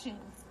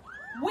generations.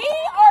 We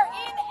are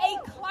in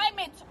a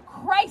climate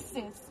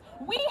crisis.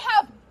 We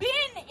have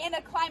been in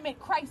a climate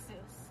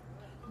crisis.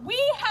 We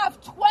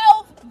have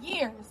 12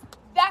 years.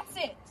 That's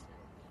it.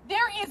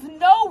 There is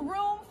no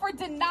room for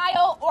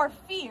denial or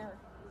fear.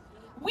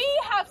 We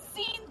have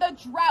seen the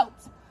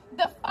drought,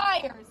 the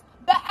fires,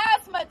 the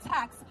asthma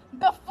attacks,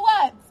 the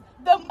floods,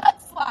 the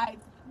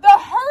mudslides, the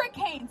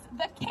hurricanes,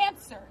 the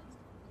cancer.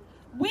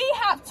 We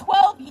have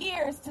 12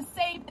 years to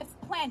save this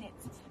planet,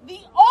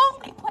 the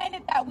only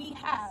planet that we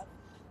have.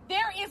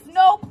 There is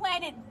no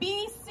planet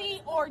B,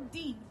 C, or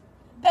D.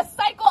 The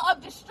cycle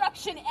of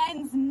destruction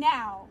ends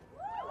now.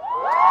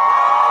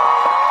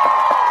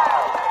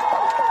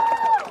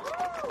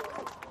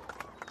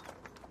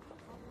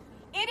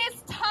 It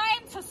is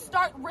time to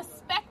start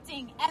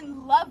respecting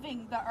and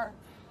loving the earth.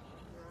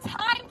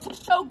 Time to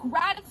show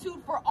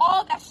gratitude for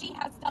all that she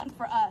has done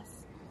for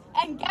us.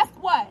 And guess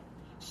what?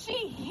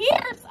 She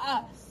hears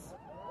us.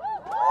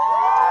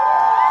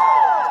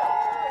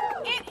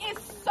 It is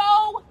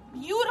so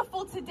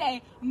beautiful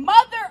today.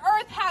 Mother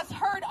Earth has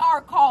heard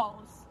our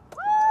calls.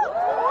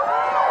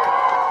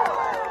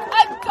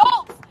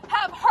 Adults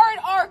have heard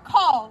our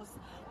calls.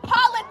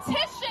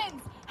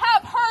 Politicians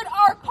have heard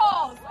our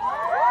calls.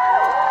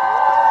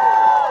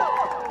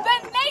 The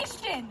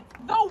nation,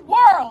 the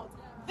world.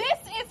 This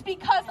is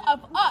because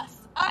of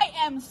us. I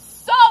am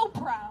so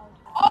proud.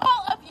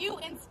 All of you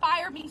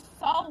inspire me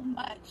so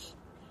much.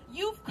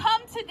 You've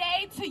come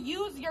today to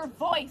use your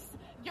voice,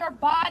 your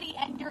body,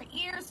 and your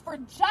ears for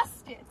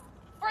justice,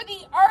 for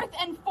the earth,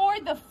 and for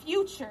the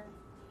future.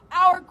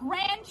 Our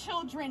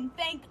grandchildren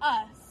thank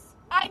us.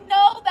 I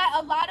know that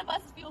a lot of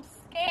us feel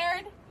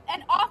scared,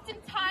 and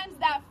oftentimes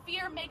that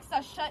fear makes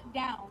us shut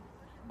down.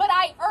 But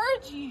I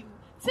urge you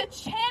to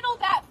channel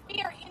that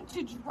fear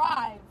into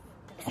drive.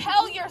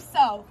 Tell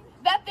yourself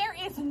that there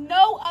is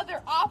no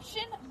other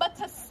option but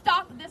to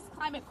stop this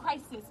climate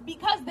crisis,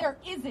 because there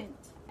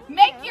isn't.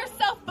 Make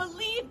yourself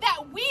believe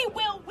that we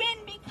will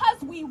win,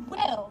 because we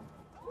will.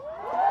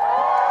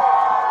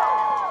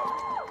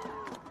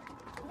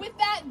 With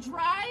that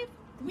drive,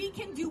 we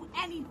can do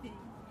anything.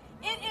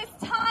 It is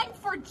time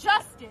for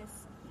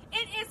justice.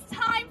 It is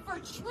time for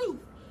truth.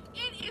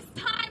 It is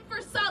time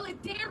for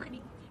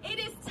solidarity. It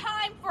is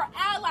time for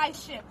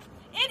allyship.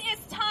 It is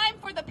time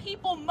for the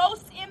people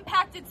most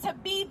impacted to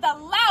be the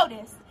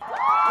loudest.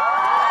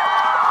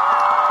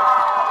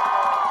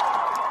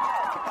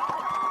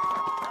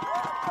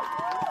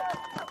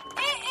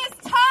 It is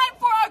time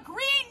for a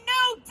Green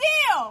New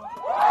Deal.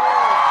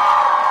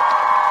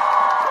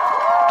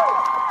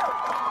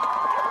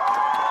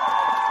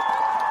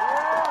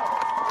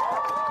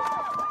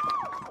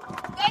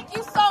 Thank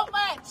you so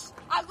much.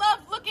 I love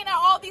looking at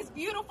all these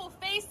beautiful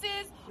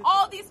faces,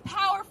 all these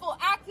powerful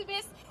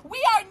activists.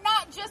 We are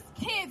not just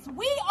kids.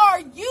 We are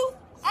youth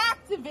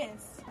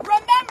activists.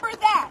 Remember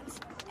that.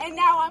 And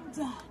now I'm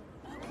done.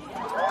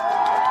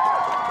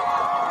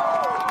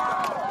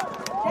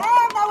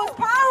 Damn, that was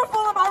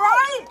powerful, am I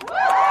right?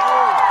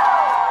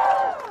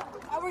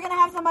 We're going to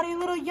have somebody a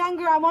little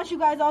younger. I want you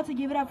guys all to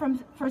give it up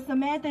for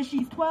Samantha.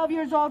 She's 12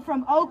 years old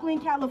from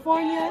Oakland,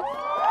 California.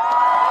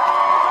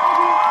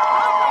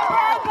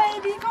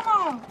 Baby, come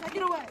on. Take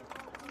it away.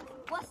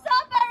 What's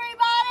up,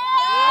 everybody?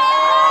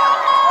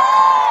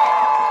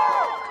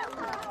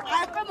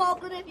 I'm from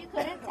Oakland, if you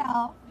couldn't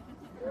tell.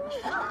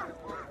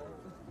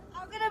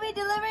 I'm going to be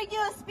delivering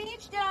you a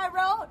speech that I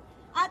wrote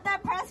at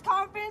that press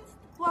conference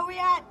where we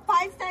at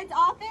 5 Cents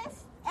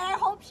office, and I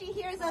hope she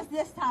hears us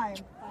this time.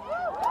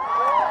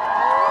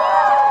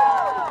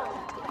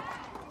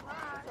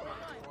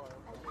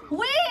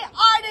 We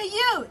are the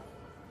youth.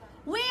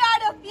 We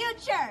are the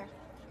future.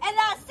 And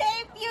that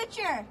same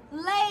future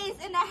lays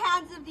in the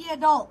hands of the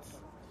adults,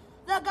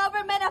 the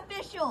government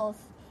officials,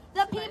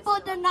 the people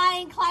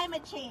denying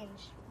climate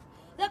change,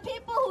 the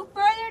people who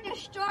further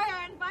destroy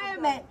our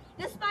environment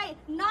despite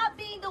not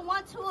being the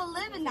ones who will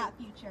live in that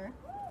future.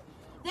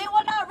 They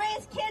will not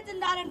raise kids in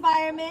that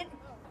environment.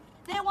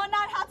 They will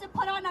not have to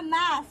put on a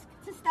mask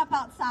to step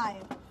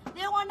outside.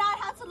 They will not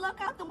have to look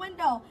out the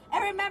window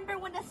and remember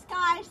when the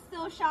sky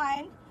still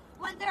shined,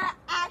 when there are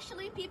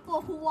actually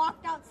people who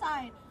walked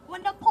outside,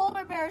 when the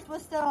polar bears were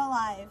still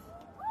alive.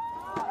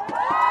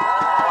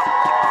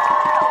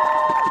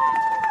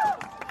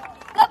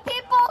 The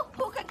people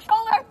who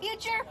control our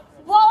future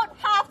won't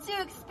have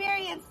to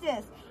experience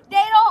this.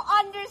 They don't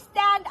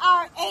understand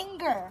our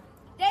anger.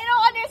 They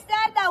don't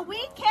understand that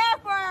we care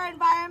for our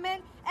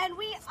environment and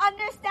we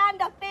understand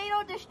the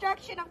fatal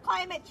destruction of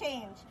climate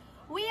change.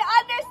 We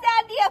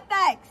understand the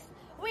effects.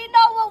 We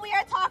know what we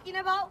are talking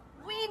about.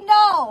 We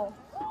know.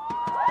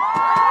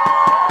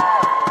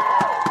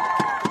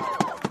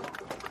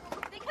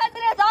 Because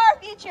it is our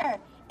future.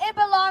 It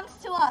belongs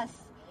to us.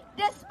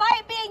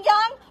 Despite being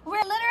young,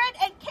 we're literate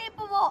and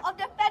capable of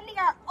defending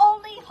our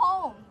only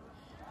home.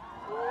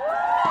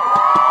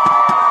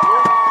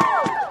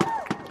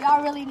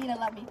 Y'all really need to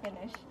let me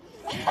finish.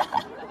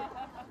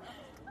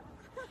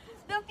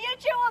 The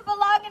future will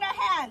belong in our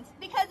hands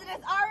because it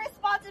is our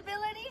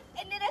responsibility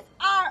and it is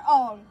our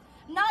own,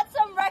 not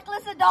some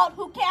reckless adult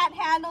who can't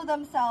handle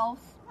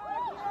themselves.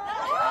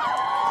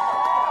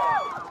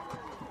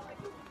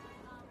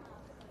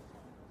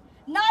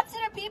 Not to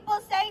the people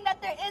saying that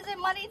there isn't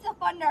money to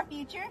fund our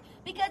future,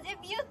 because if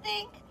you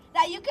think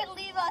that you can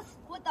leave us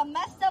with a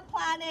messed up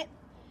planet,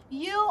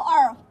 you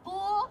are a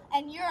fool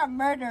and you're a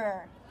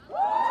murderer.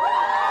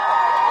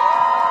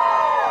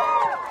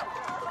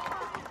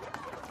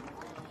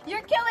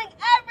 You're killing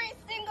every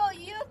single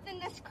youth in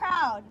this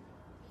crowd.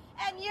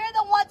 And you're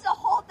the one to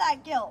hold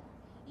that guilt.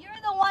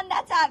 You're the one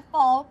that's at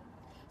fault.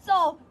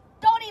 So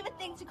don't even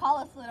think to call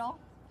us little.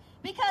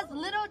 Because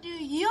little do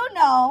you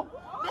know,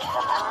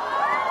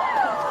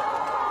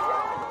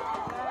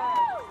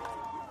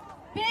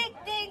 big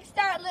things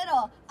start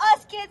little.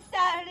 Us kids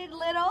started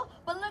little,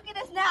 but look at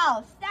us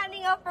now,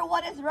 standing up for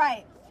what is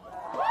right.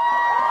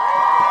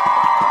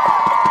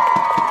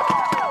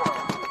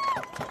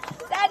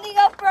 Standing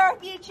up for our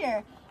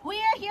future. We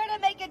are here to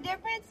make a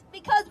difference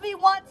because we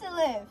want to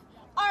live.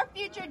 Our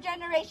future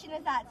generation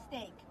is at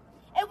stake.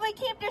 If we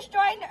keep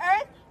destroying the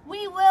earth,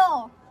 we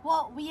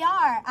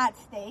are at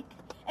stake.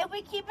 If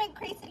we keep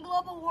increasing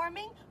global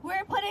warming,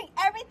 we're putting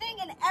everything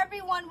and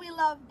everyone we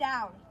love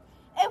down.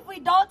 If we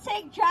don't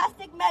take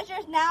drastic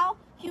measures now,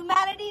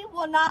 humanity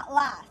will not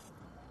last.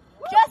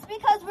 Just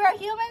because we're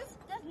humans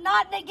does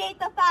not negate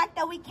the fact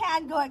that we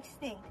can go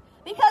extinct.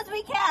 Because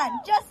we can,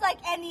 just like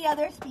any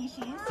other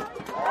species.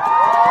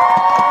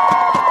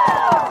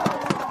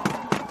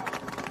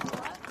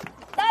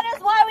 That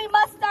is why we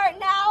must start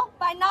now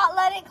by not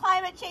letting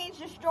climate change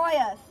destroy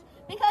us.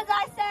 Because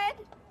I said,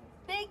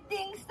 big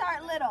things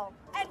start little.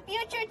 And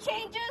future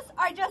changes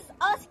are just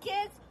us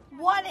kids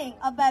wanting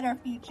a better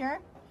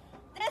future.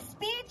 This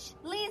speech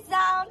leads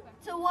down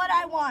to what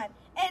I want.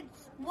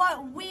 It's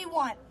what we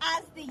want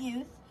as the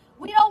youth.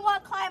 We don't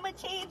want climate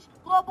change,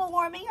 global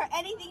warming, or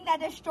anything that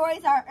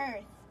destroys our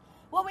earth.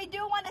 What we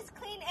do want is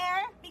clean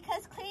air,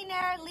 because clean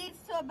air leads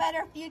to a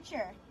better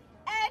future.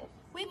 And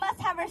we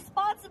must have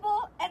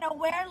responsible and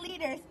aware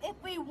leaders if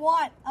we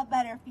want a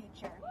better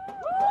future.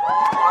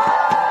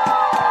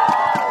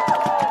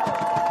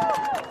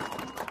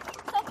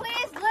 So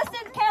please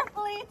listen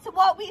carefully to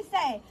what we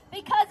say,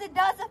 because it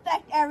does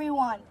affect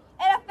everyone.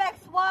 It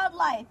affects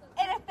wildlife.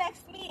 It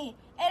affects me.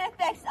 It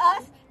affects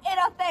us. It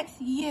affects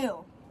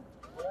you.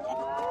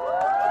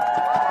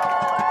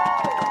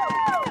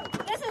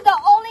 This is the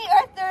only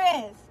earth there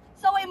is,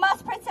 so we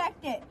must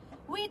protect it.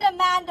 We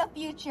demand a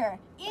future,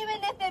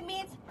 even if it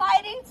means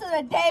fighting to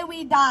the day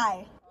we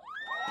die.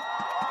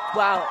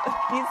 Wow,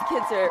 these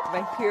kids are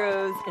my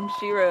heroes and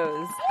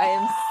sheroes. I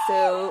am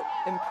so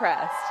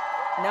impressed.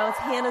 Now it's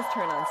Hannah's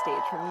turn on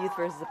stage from Youth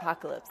vs.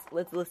 Apocalypse.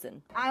 Let's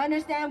listen. I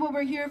understand what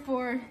we're here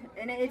for,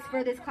 and it's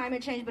for this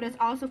climate change, but it's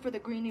also for the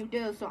Green New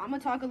Deal. So I'm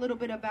going to talk a little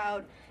bit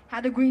about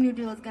how the Green New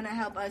Deal is going to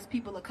help us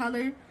people of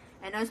color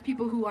and us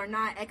people who are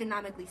not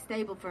economically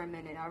stable for a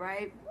minute, all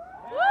right?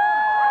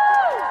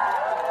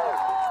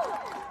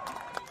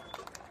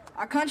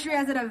 Our country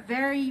is at a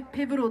very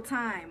pivotal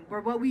time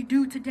where what we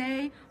do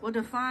today will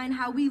define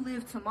how we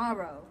live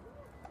tomorrow.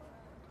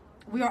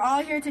 We are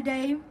all here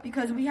today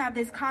because we have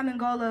this common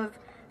goal of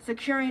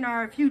securing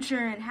our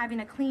future and having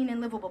a clean and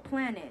livable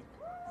planet.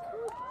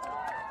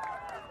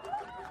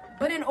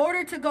 But in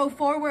order to go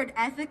forward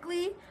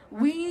ethically,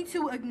 we need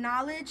to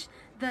acknowledge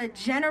the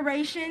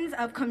generations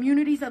of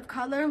communities of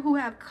color who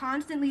have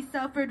constantly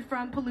suffered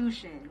from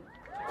pollution.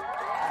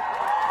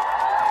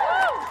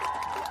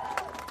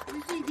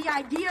 You see, the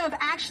idea of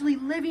actually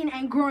living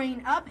and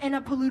growing up in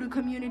a polluted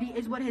community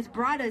is what has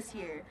brought us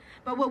here.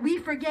 But what we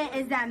forget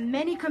is that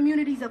many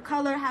communities of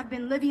color have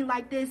been living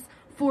like this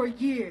for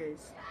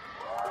years.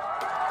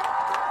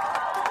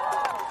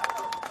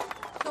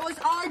 So it's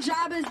our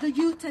job as the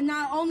youth to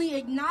not only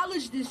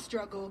acknowledge this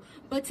struggle,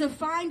 but to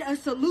find a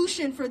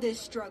solution for this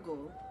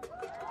struggle.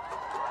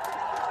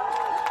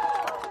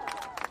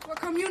 For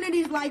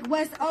communities like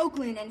West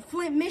Oakland and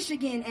Flint,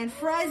 Michigan and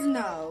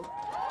Fresno,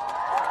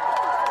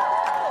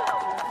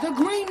 the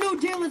Green New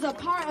Deal is a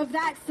part of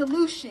that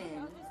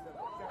solution.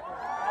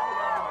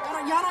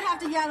 Y'all don't have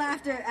to yell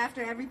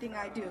after everything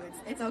I do.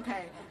 It's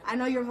okay. I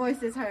know your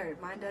voice is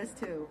heard. Mine does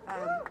too.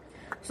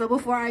 So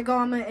before I go,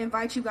 I'm going to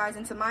invite you guys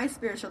into my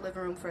spiritual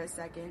living room for a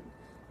second.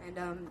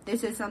 And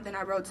this is something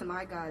I wrote to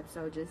my God,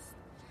 so just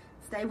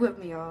stay with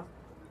me, y'all.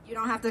 You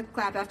don't have to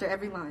clap after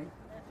every line.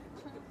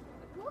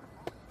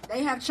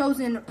 They have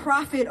chosen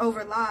profit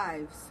over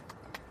lives.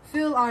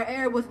 Fill our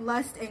air with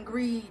lust and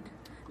greed.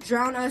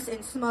 Drown us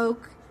in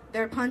smoke.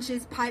 Their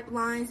punches,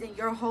 pipelines in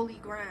your holy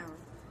ground.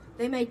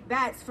 They make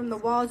bats from the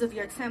walls of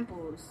your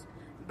temples,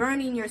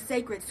 burning your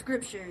sacred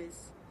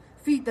scriptures.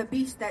 Feed the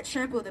beasts that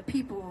trample the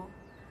people.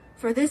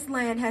 For this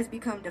land has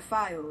become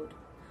defiled,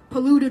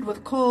 polluted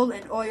with coal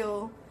and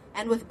oil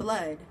and with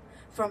blood,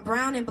 from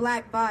brown and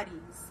black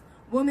bodies,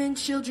 women,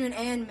 children,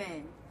 and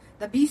men.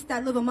 The beasts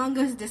that live among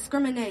us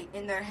discriminate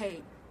in their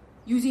hate,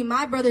 using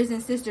my brothers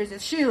and sisters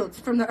as shields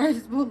from the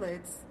earth's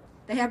bullets.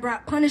 They have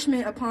brought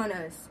punishment upon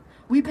us.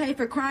 We pay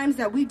for crimes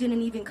that we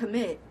didn't even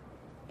commit.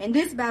 In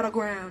this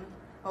battleground,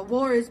 a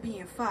war is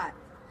being fought,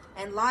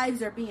 and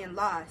lives are being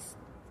lost.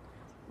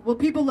 Will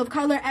people of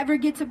color ever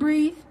get to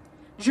breathe?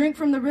 Drink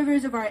from the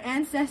rivers of our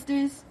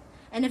ancestors?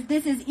 And if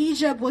this is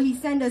Egypt, will he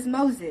send us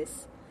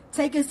Moses?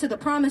 Take us to the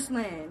promised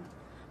land,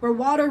 where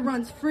water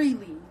runs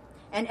freely,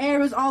 and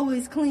air is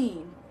always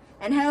clean,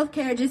 and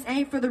healthcare just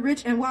ain't for the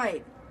rich and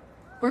white,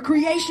 where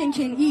creation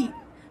can eat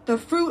the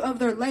fruit of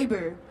their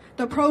labor,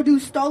 the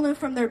produce stolen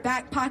from their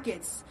back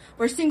pockets,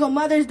 where single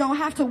mothers don't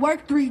have to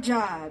work 3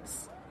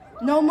 jobs.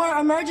 No more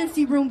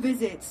emergency room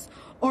visits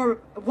or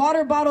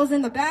water bottles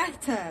in the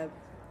bathtub.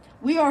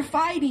 We are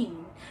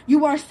fighting.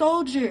 You are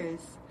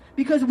soldiers,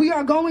 because we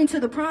are going to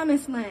the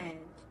promised land.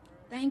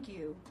 Thank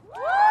you.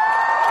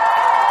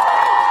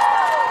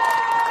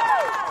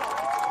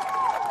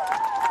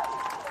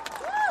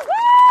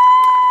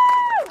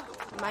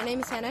 My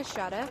name is Hannah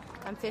Estrada.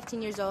 I'm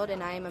 15 years old,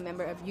 and I am a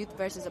member of Youth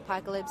vs.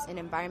 Apocalypse, an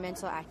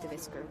environmental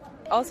activist group.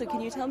 Also,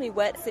 can you tell me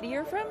what city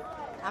you're from?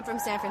 I'm from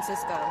San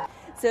Francisco.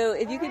 So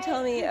if you could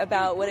tell me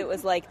about what it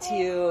was like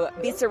to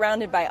be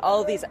surrounded by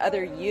all these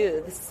other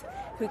youths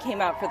who came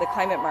out for the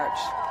climate march.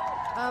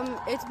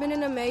 It's been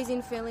an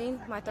amazing feeling.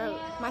 My throat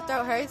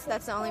hurts,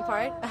 that's the only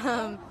part,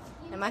 and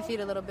my feet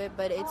a little bit,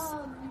 but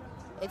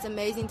it's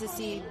amazing to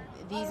see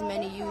these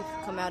many youth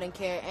come out and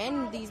care,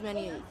 and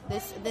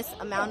this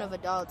amount of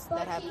adults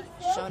that have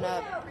shown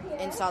up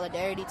in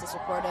solidarity to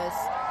support us.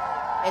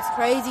 It's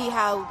crazy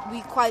how we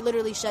quite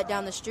literally shut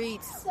down the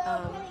streets.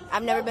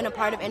 I've never been a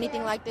part of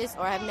anything like this,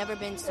 or I've never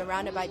been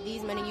surrounded by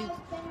these many youth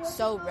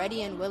so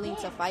ready and willing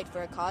to fight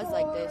for a cause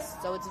like this.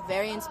 So it's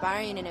very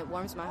inspiring, and it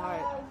warms my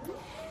heart.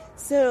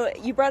 So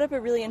you brought up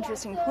a really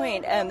interesting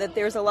point, that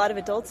there's a lot of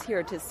adults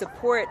here to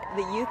support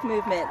the youth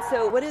movement.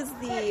 So what is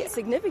the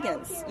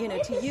significance,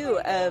 to you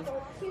of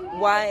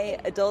why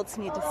adults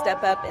need to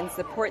step up and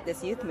support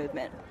this youth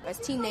movement? As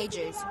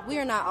teenagers, we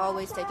are not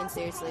always taken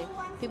seriously.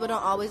 People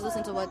don't always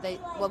listen to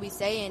what we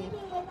say,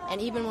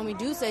 and even when we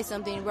do say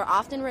something, we're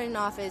often written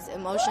off as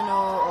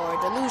emotional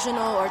or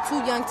delusional or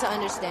too young to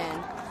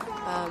understand,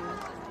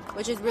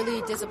 which is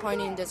really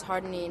disappointing and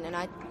disheartening. And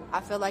I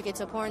feel like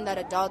it's important that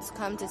adults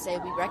come to say,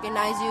 we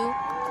recognize you,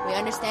 we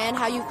understand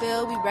how you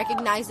feel, we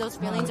recognize those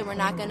feelings, and we're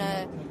not going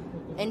to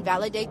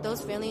invalidate those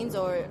feelings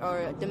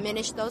or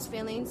diminish those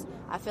feelings.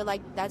 I feel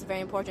like that's very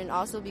important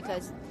also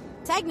because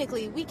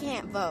technically we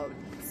can't vote.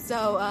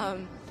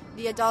 So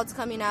the adults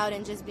coming out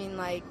and just being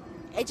like,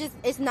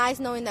 it's nice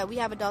knowing that we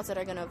have adults that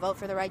are going to vote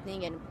for the right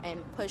thing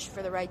and push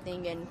for the right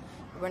thing, and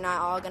we're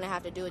not all going to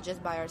have to do it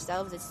just by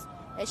ourselves.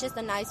 It's just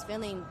a nice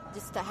feeling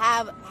just to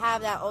have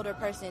that older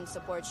person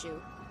support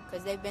you,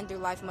 because they've been through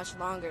life much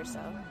longer. So,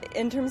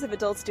 in terms of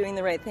adults doing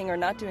the right thing or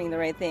not doing the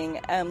right thing,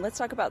 let's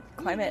talk about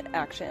climate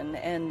action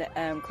and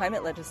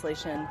climate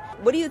legislation.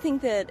 What do you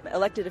think that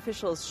elected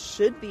officials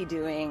should be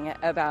doing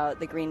about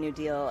the Green New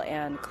Deal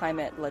and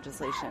climate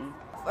legislation?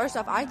 First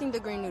off, I think the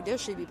Green New Deal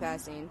should be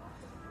passing,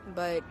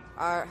 but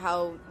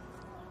how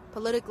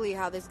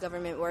this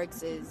government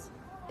works is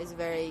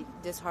very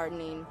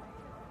disheartening.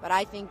 But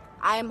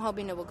I am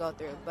hoping it will go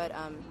through. But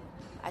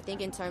I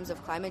think in terms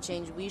of climate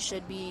change, we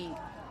should be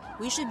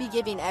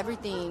giving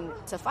everything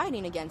to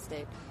fighting against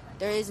it.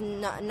 There is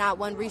not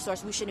one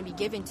resource we shouldn't be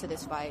giving to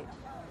this fight.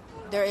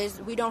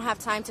 We don't have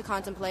time to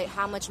contemplate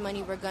how much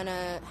money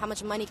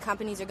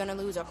companies are gonna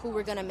lose or who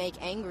we're gonna make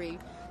angry,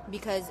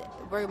 because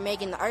we're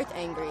making the earth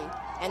angry,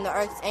 and the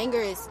earth's anger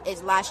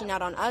is lashing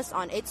out on us,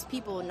 on its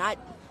people.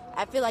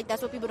 I feel like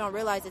that's what people don't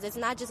realize, is it's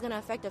not just going to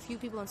affect a few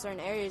people in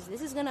certain areas.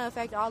 This is going to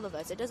affect all of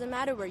us. It doesn't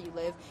matter where you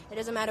live. It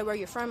doesn't matter where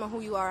you're from or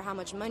who you are or how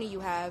much money you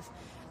have.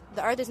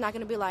 The earth is not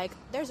going to be like,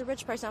 there's a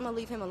rich person, I'm going to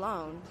leave him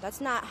alone. That's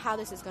not how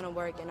this is going to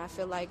work. And I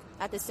feel like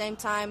at the same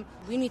time,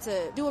 we need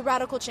to do a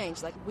radical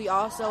change. Like, we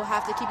also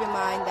have to keep in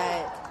mind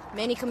that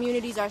Many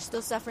communities are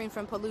still suffering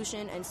from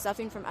pollution and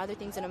suffering from other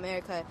things in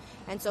America.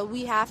 And so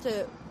we have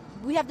to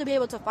be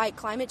able to fight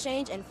climate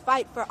change and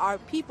fight for our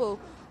people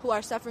who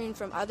are suffering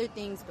from other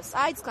things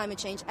besides climate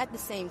change at the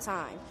same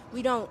time.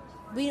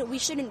 We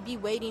shouldn't be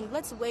waiting.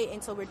 Let's wait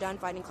until we're done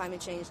fighting climate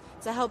change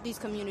to help these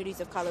communities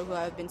of color who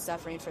have been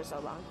suffering for so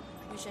long.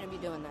 We shouldn't be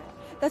doing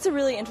that. That's a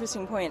really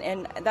interesting point,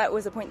 and that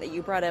was a point that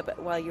you brought up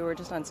while you were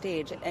just on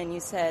stage, and you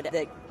said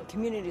that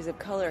communities of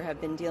color have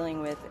been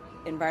dealing with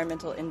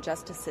environmental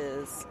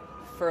injustices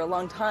for a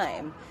long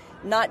time,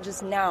 not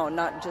just now,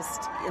 not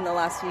just in the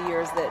last few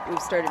years that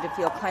we've started to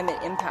feel climate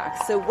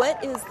impacts. So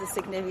what is the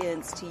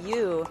significance to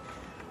you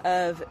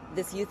of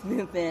this youth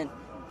movement,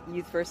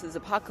 Youth versus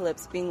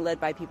Apocalypse, being led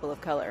by people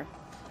of color?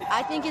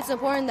 I think it's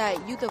important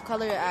that youth of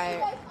color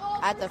are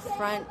at the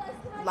front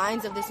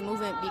lines of this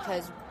movement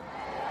because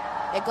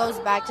it goes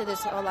back to this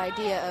whole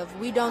idea of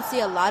we don't see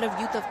a lot of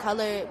youth of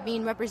color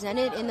being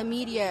represented in the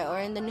media or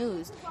in the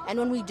news. And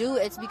when we do,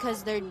 it's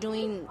because they're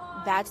doing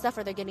bad stuff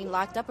or they're getting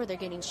locked up or they're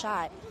getting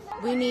shot.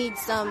 We need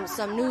some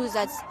news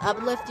that's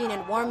uplifting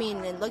and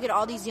warming, and look at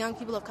all these young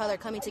people of color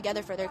coming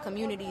together for their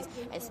communities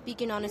and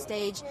speaking on a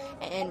stage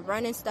and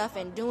running stuff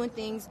and doing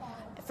things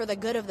for the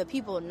good of the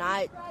people,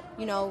 not,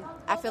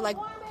 I feel like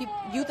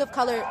youth of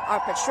color are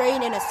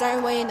portrayed in a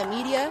certain way in the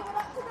media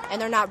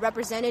and they're not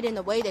represented in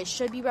the way they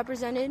should be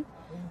represented.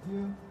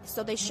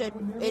 So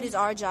it is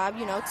our job,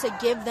 to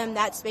give them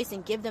that space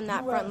and give them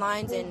that front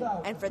lines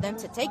and for them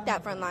to take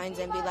that front lines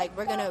and be like,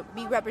 we're going to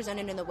be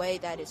represented in the way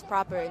that is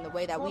proper, in the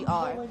way that we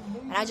are.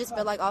 And I just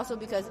feel like also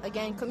because,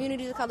 again,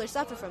 communities of color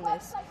suffer from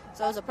this.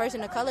 So as a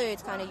person of color,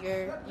 it's kind of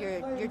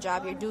your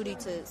job, your duty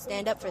to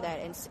stand up for that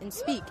and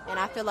speak. And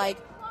I feel like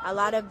a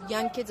lot of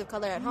young kids of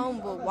color at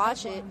home will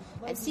watch it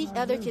and see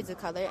other kids of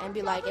color and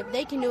be like, if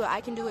they can do it,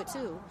 I can do it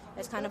too.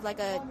 It's kind of like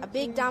a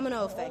big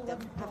domino effect of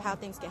how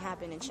things can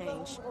happen and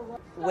change.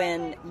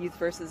 When Youth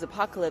versus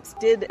Apocalypse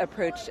did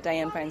approach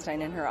Dianne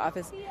Feinstein in her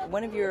office,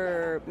 one of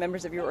your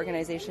members of your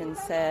organization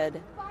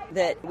said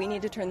that we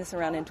need to turn this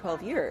around in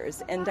 12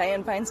 years. And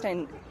Dianne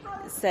Feinstein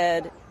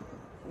said,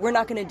 we're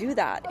not going to do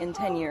that in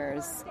 10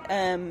 years.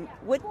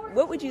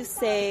 What would you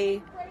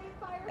say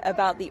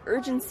about the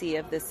urgency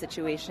of this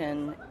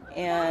situation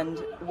and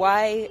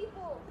why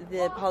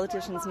the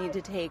politicians need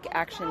to take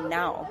action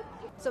now?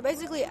 So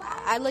basically,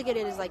 I look at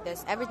it as like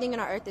this. Everything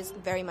in our Earth is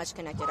very much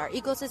connected. Our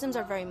ecosystems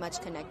are very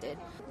much connected.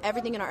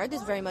 Everything in our Earth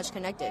is very much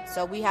connected.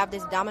 So we have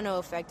this domino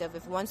effect of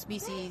if one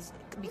species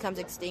becomes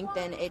extinct,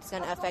 then it's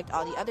going to affect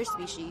all the other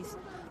species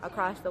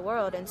across the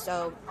world. And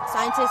so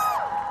scientists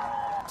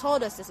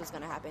told us this was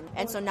going to happen.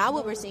 And so now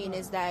what we're seeing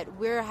is that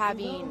we're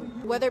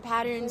having weather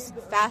patterns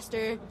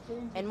faster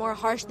and more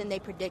harsh than they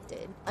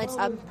predicted. It's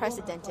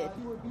unprecedented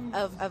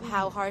of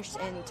how harsh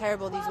and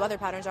terrible these weather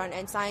patterns are.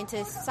 And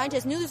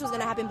scientists knew this was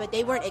going to happen, but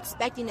they weren't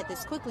expecting it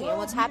this quickly. And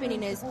what's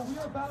happening is,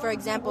 for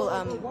example,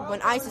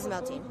 when ice is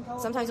melting,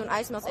 sometimes when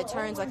ice melts, it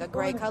turns like a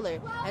gray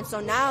color. And so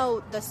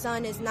now the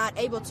sun is not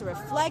able to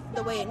reflect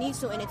the way it needs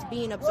to, and it's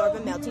being absorbed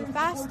and melting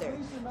faster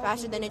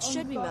than it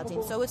should be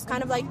melting. So it's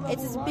kind of like,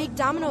 it's this big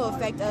domino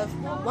effect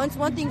of once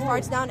one thing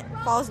falls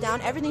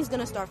down, everything's going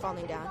to start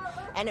falling down.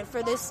 And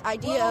for this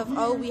idea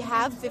of, we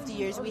have 50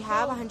 years, we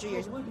have 100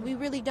 years, we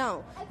really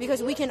don't.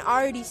 Because we can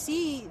already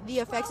see the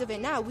effects of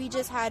it now. We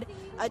just had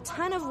a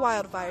ton of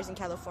wildfires in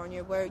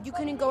California where you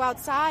couldn't go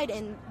outside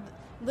and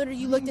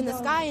literally you looked in the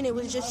sky and it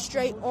was just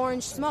straight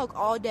orange smoke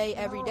all day,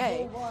 every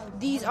day.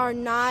 These are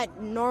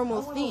not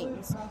normal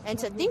things. And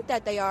to think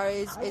that they are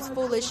is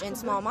foolish and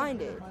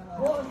small-minded.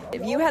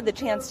 If you had the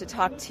chance to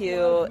talk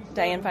to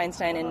Dianne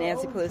Feinstein and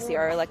Nancy Pelosi,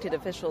 our elected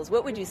officials,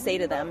 what would you say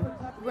to them?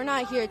 We're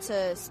not here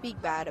to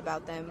speak bad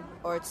about them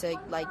or to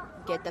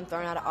get them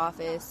thrown out of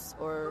office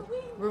or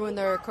ruin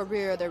their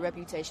career or their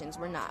reputations.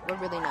 We're not. We're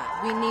really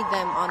not. We need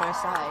them on our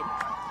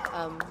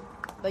side.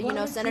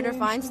 But, Senator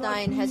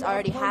Feinstein has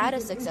already had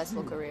a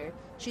successful career.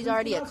 She's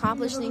already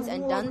accomplished things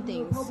and done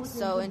things.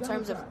 So in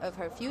terms of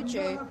her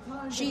future,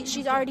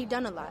 she's already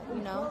done a lot,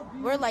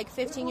 We're like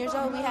 15 years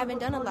old. We haven't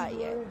done a lot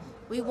yet.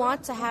 We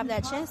want to have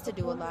that chance to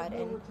do a lot.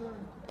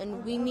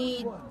 And we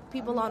need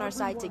people on our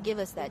side to give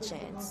us that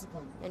chance.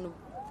 And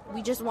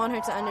we just want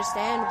her to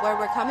understand where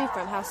we're coming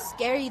from, how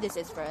scary this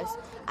is for us.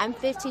 I'm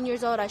 15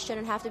 years old. I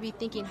shouldn't have to be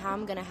thinking how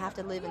I'm going to have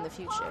to live in the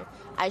future.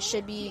 I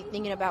should be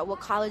thinking about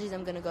what colleges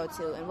I'm going to go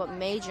to and what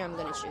major I'm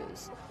going to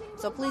choose.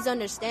 So please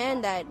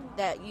understand that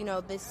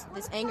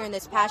this anger and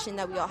this passion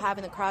that we all have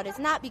in the crowd is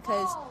not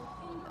because,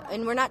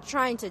 and we're not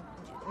trying to,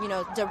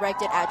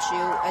 direct it at you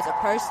as a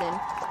person.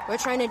 We're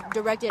trying to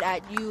direct it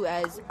at you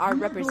as our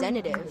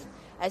representative,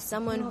 as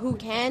someone who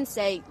can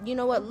say,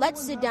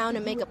 let's sit down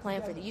and make a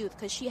plan for the youth,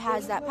 because she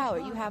has that power.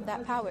 You have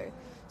that power.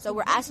 So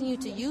we're asking you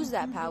to use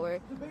that power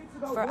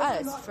for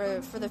us,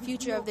 for the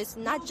future of this,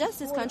 not just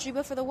this country,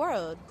 but for the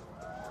world.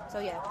 So,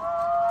 yeah.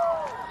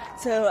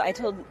 So I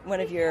told one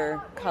of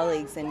your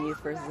colleagues in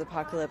Youth versus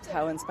Apocalypse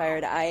how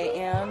inspired I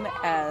am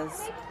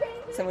as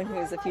someone who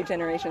is a few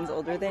generations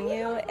older than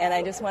you, and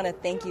I just want to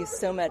thank you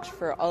so much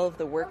for all of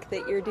the work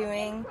that you're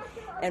doing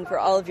and for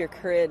all of your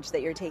courage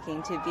that you're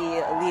taking to be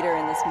a leader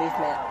in this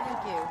movement.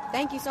 Thank you.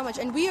 Thank you so much.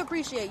 And we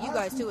appreciate you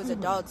guys, too, as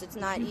adults. It's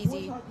not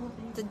easy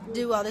to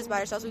do all this by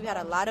ourselves. We've had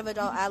a lot of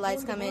adult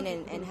allies come in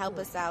and help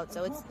us out.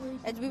 So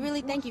we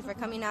really thank you for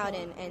coming out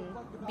and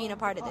being a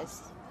part of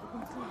this.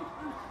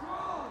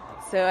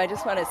 So I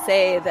just want to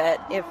say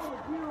that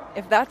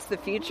if that's the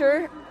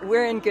future,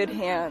 we're in good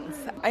hands.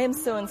 I am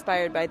so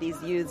inspired by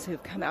these youths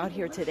who've come out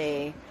here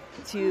today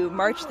to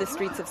march the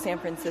streets of San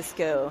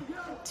Francisco,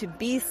 to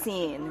be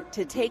seen,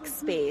 to take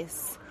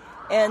space,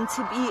 and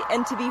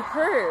to be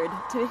heard,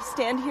 to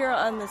stand here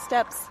on the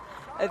steps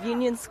of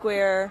Union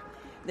Square.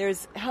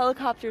 There's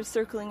helicopters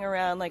circling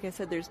around. Like I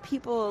said, there's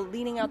people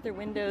leaning out their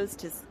windows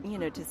to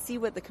see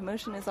what the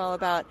commotion is all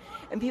about.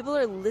 And people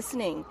are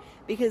listening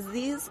because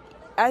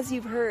as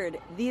you've heard,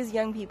 these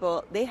young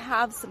people, they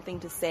have something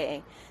to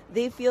say.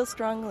 They feel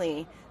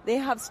strongly. They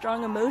have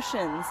strong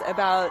emotions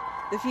about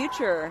the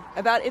future,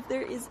 about if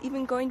there is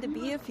even going to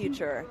be a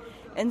future.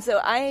 And so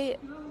I,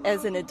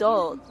 as an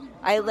adult,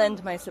 I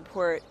lend my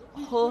support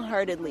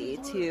wholeheartedly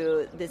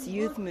to this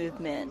youth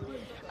movement.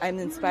 I'm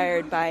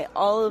inspired by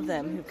all of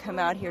them who've come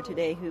out here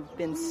today, who've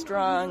been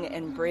strong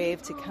and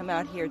brave to come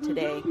out here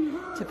today,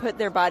 to put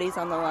their bodies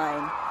on the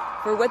line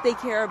for what they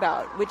care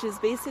about, which is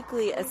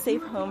basically a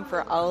safe home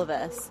for all of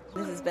us.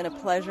 This has been a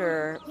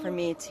pleasure for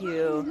me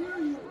to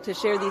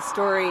share these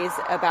stories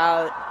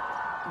about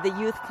the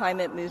youth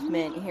climate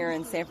movement here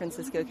in San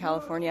Francisco,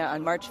 California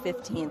on March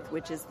 15th,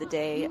 which is the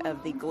day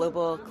of the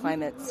global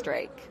climate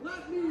strike.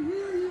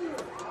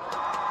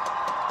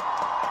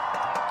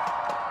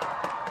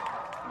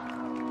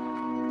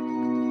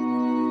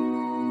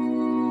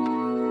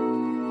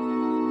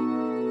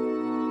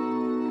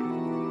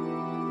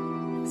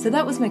 So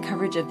that was my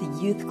coverage of the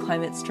youth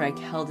climate strike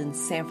held in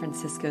San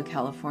Francisco,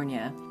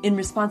 California, in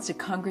response to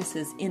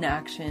Congress's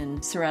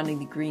inaction surrounding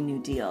the Green New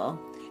Deal.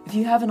 If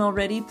you haven't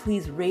already,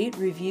 please rate,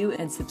 review,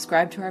 and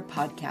subscribe to our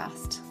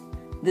podcast.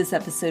 This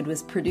episode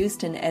was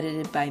produced and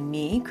edited by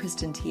me,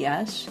 Kristen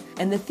Tiesch,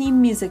 and the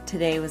theme music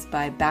today was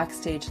by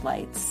Backstage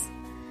Lights.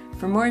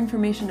 For more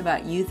information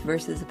about Youth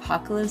versus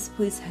Apocalypse,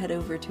 please head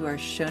over to our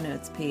show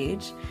notes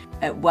page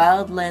at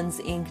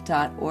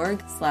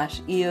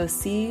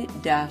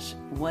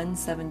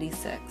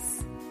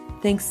wildlensinc.org/EOC-176.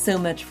 Thanks so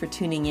much for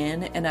tuning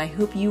in, and I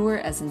hope you were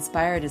as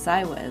inspired as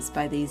I was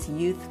by these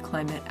youth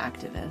climate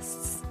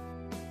activists.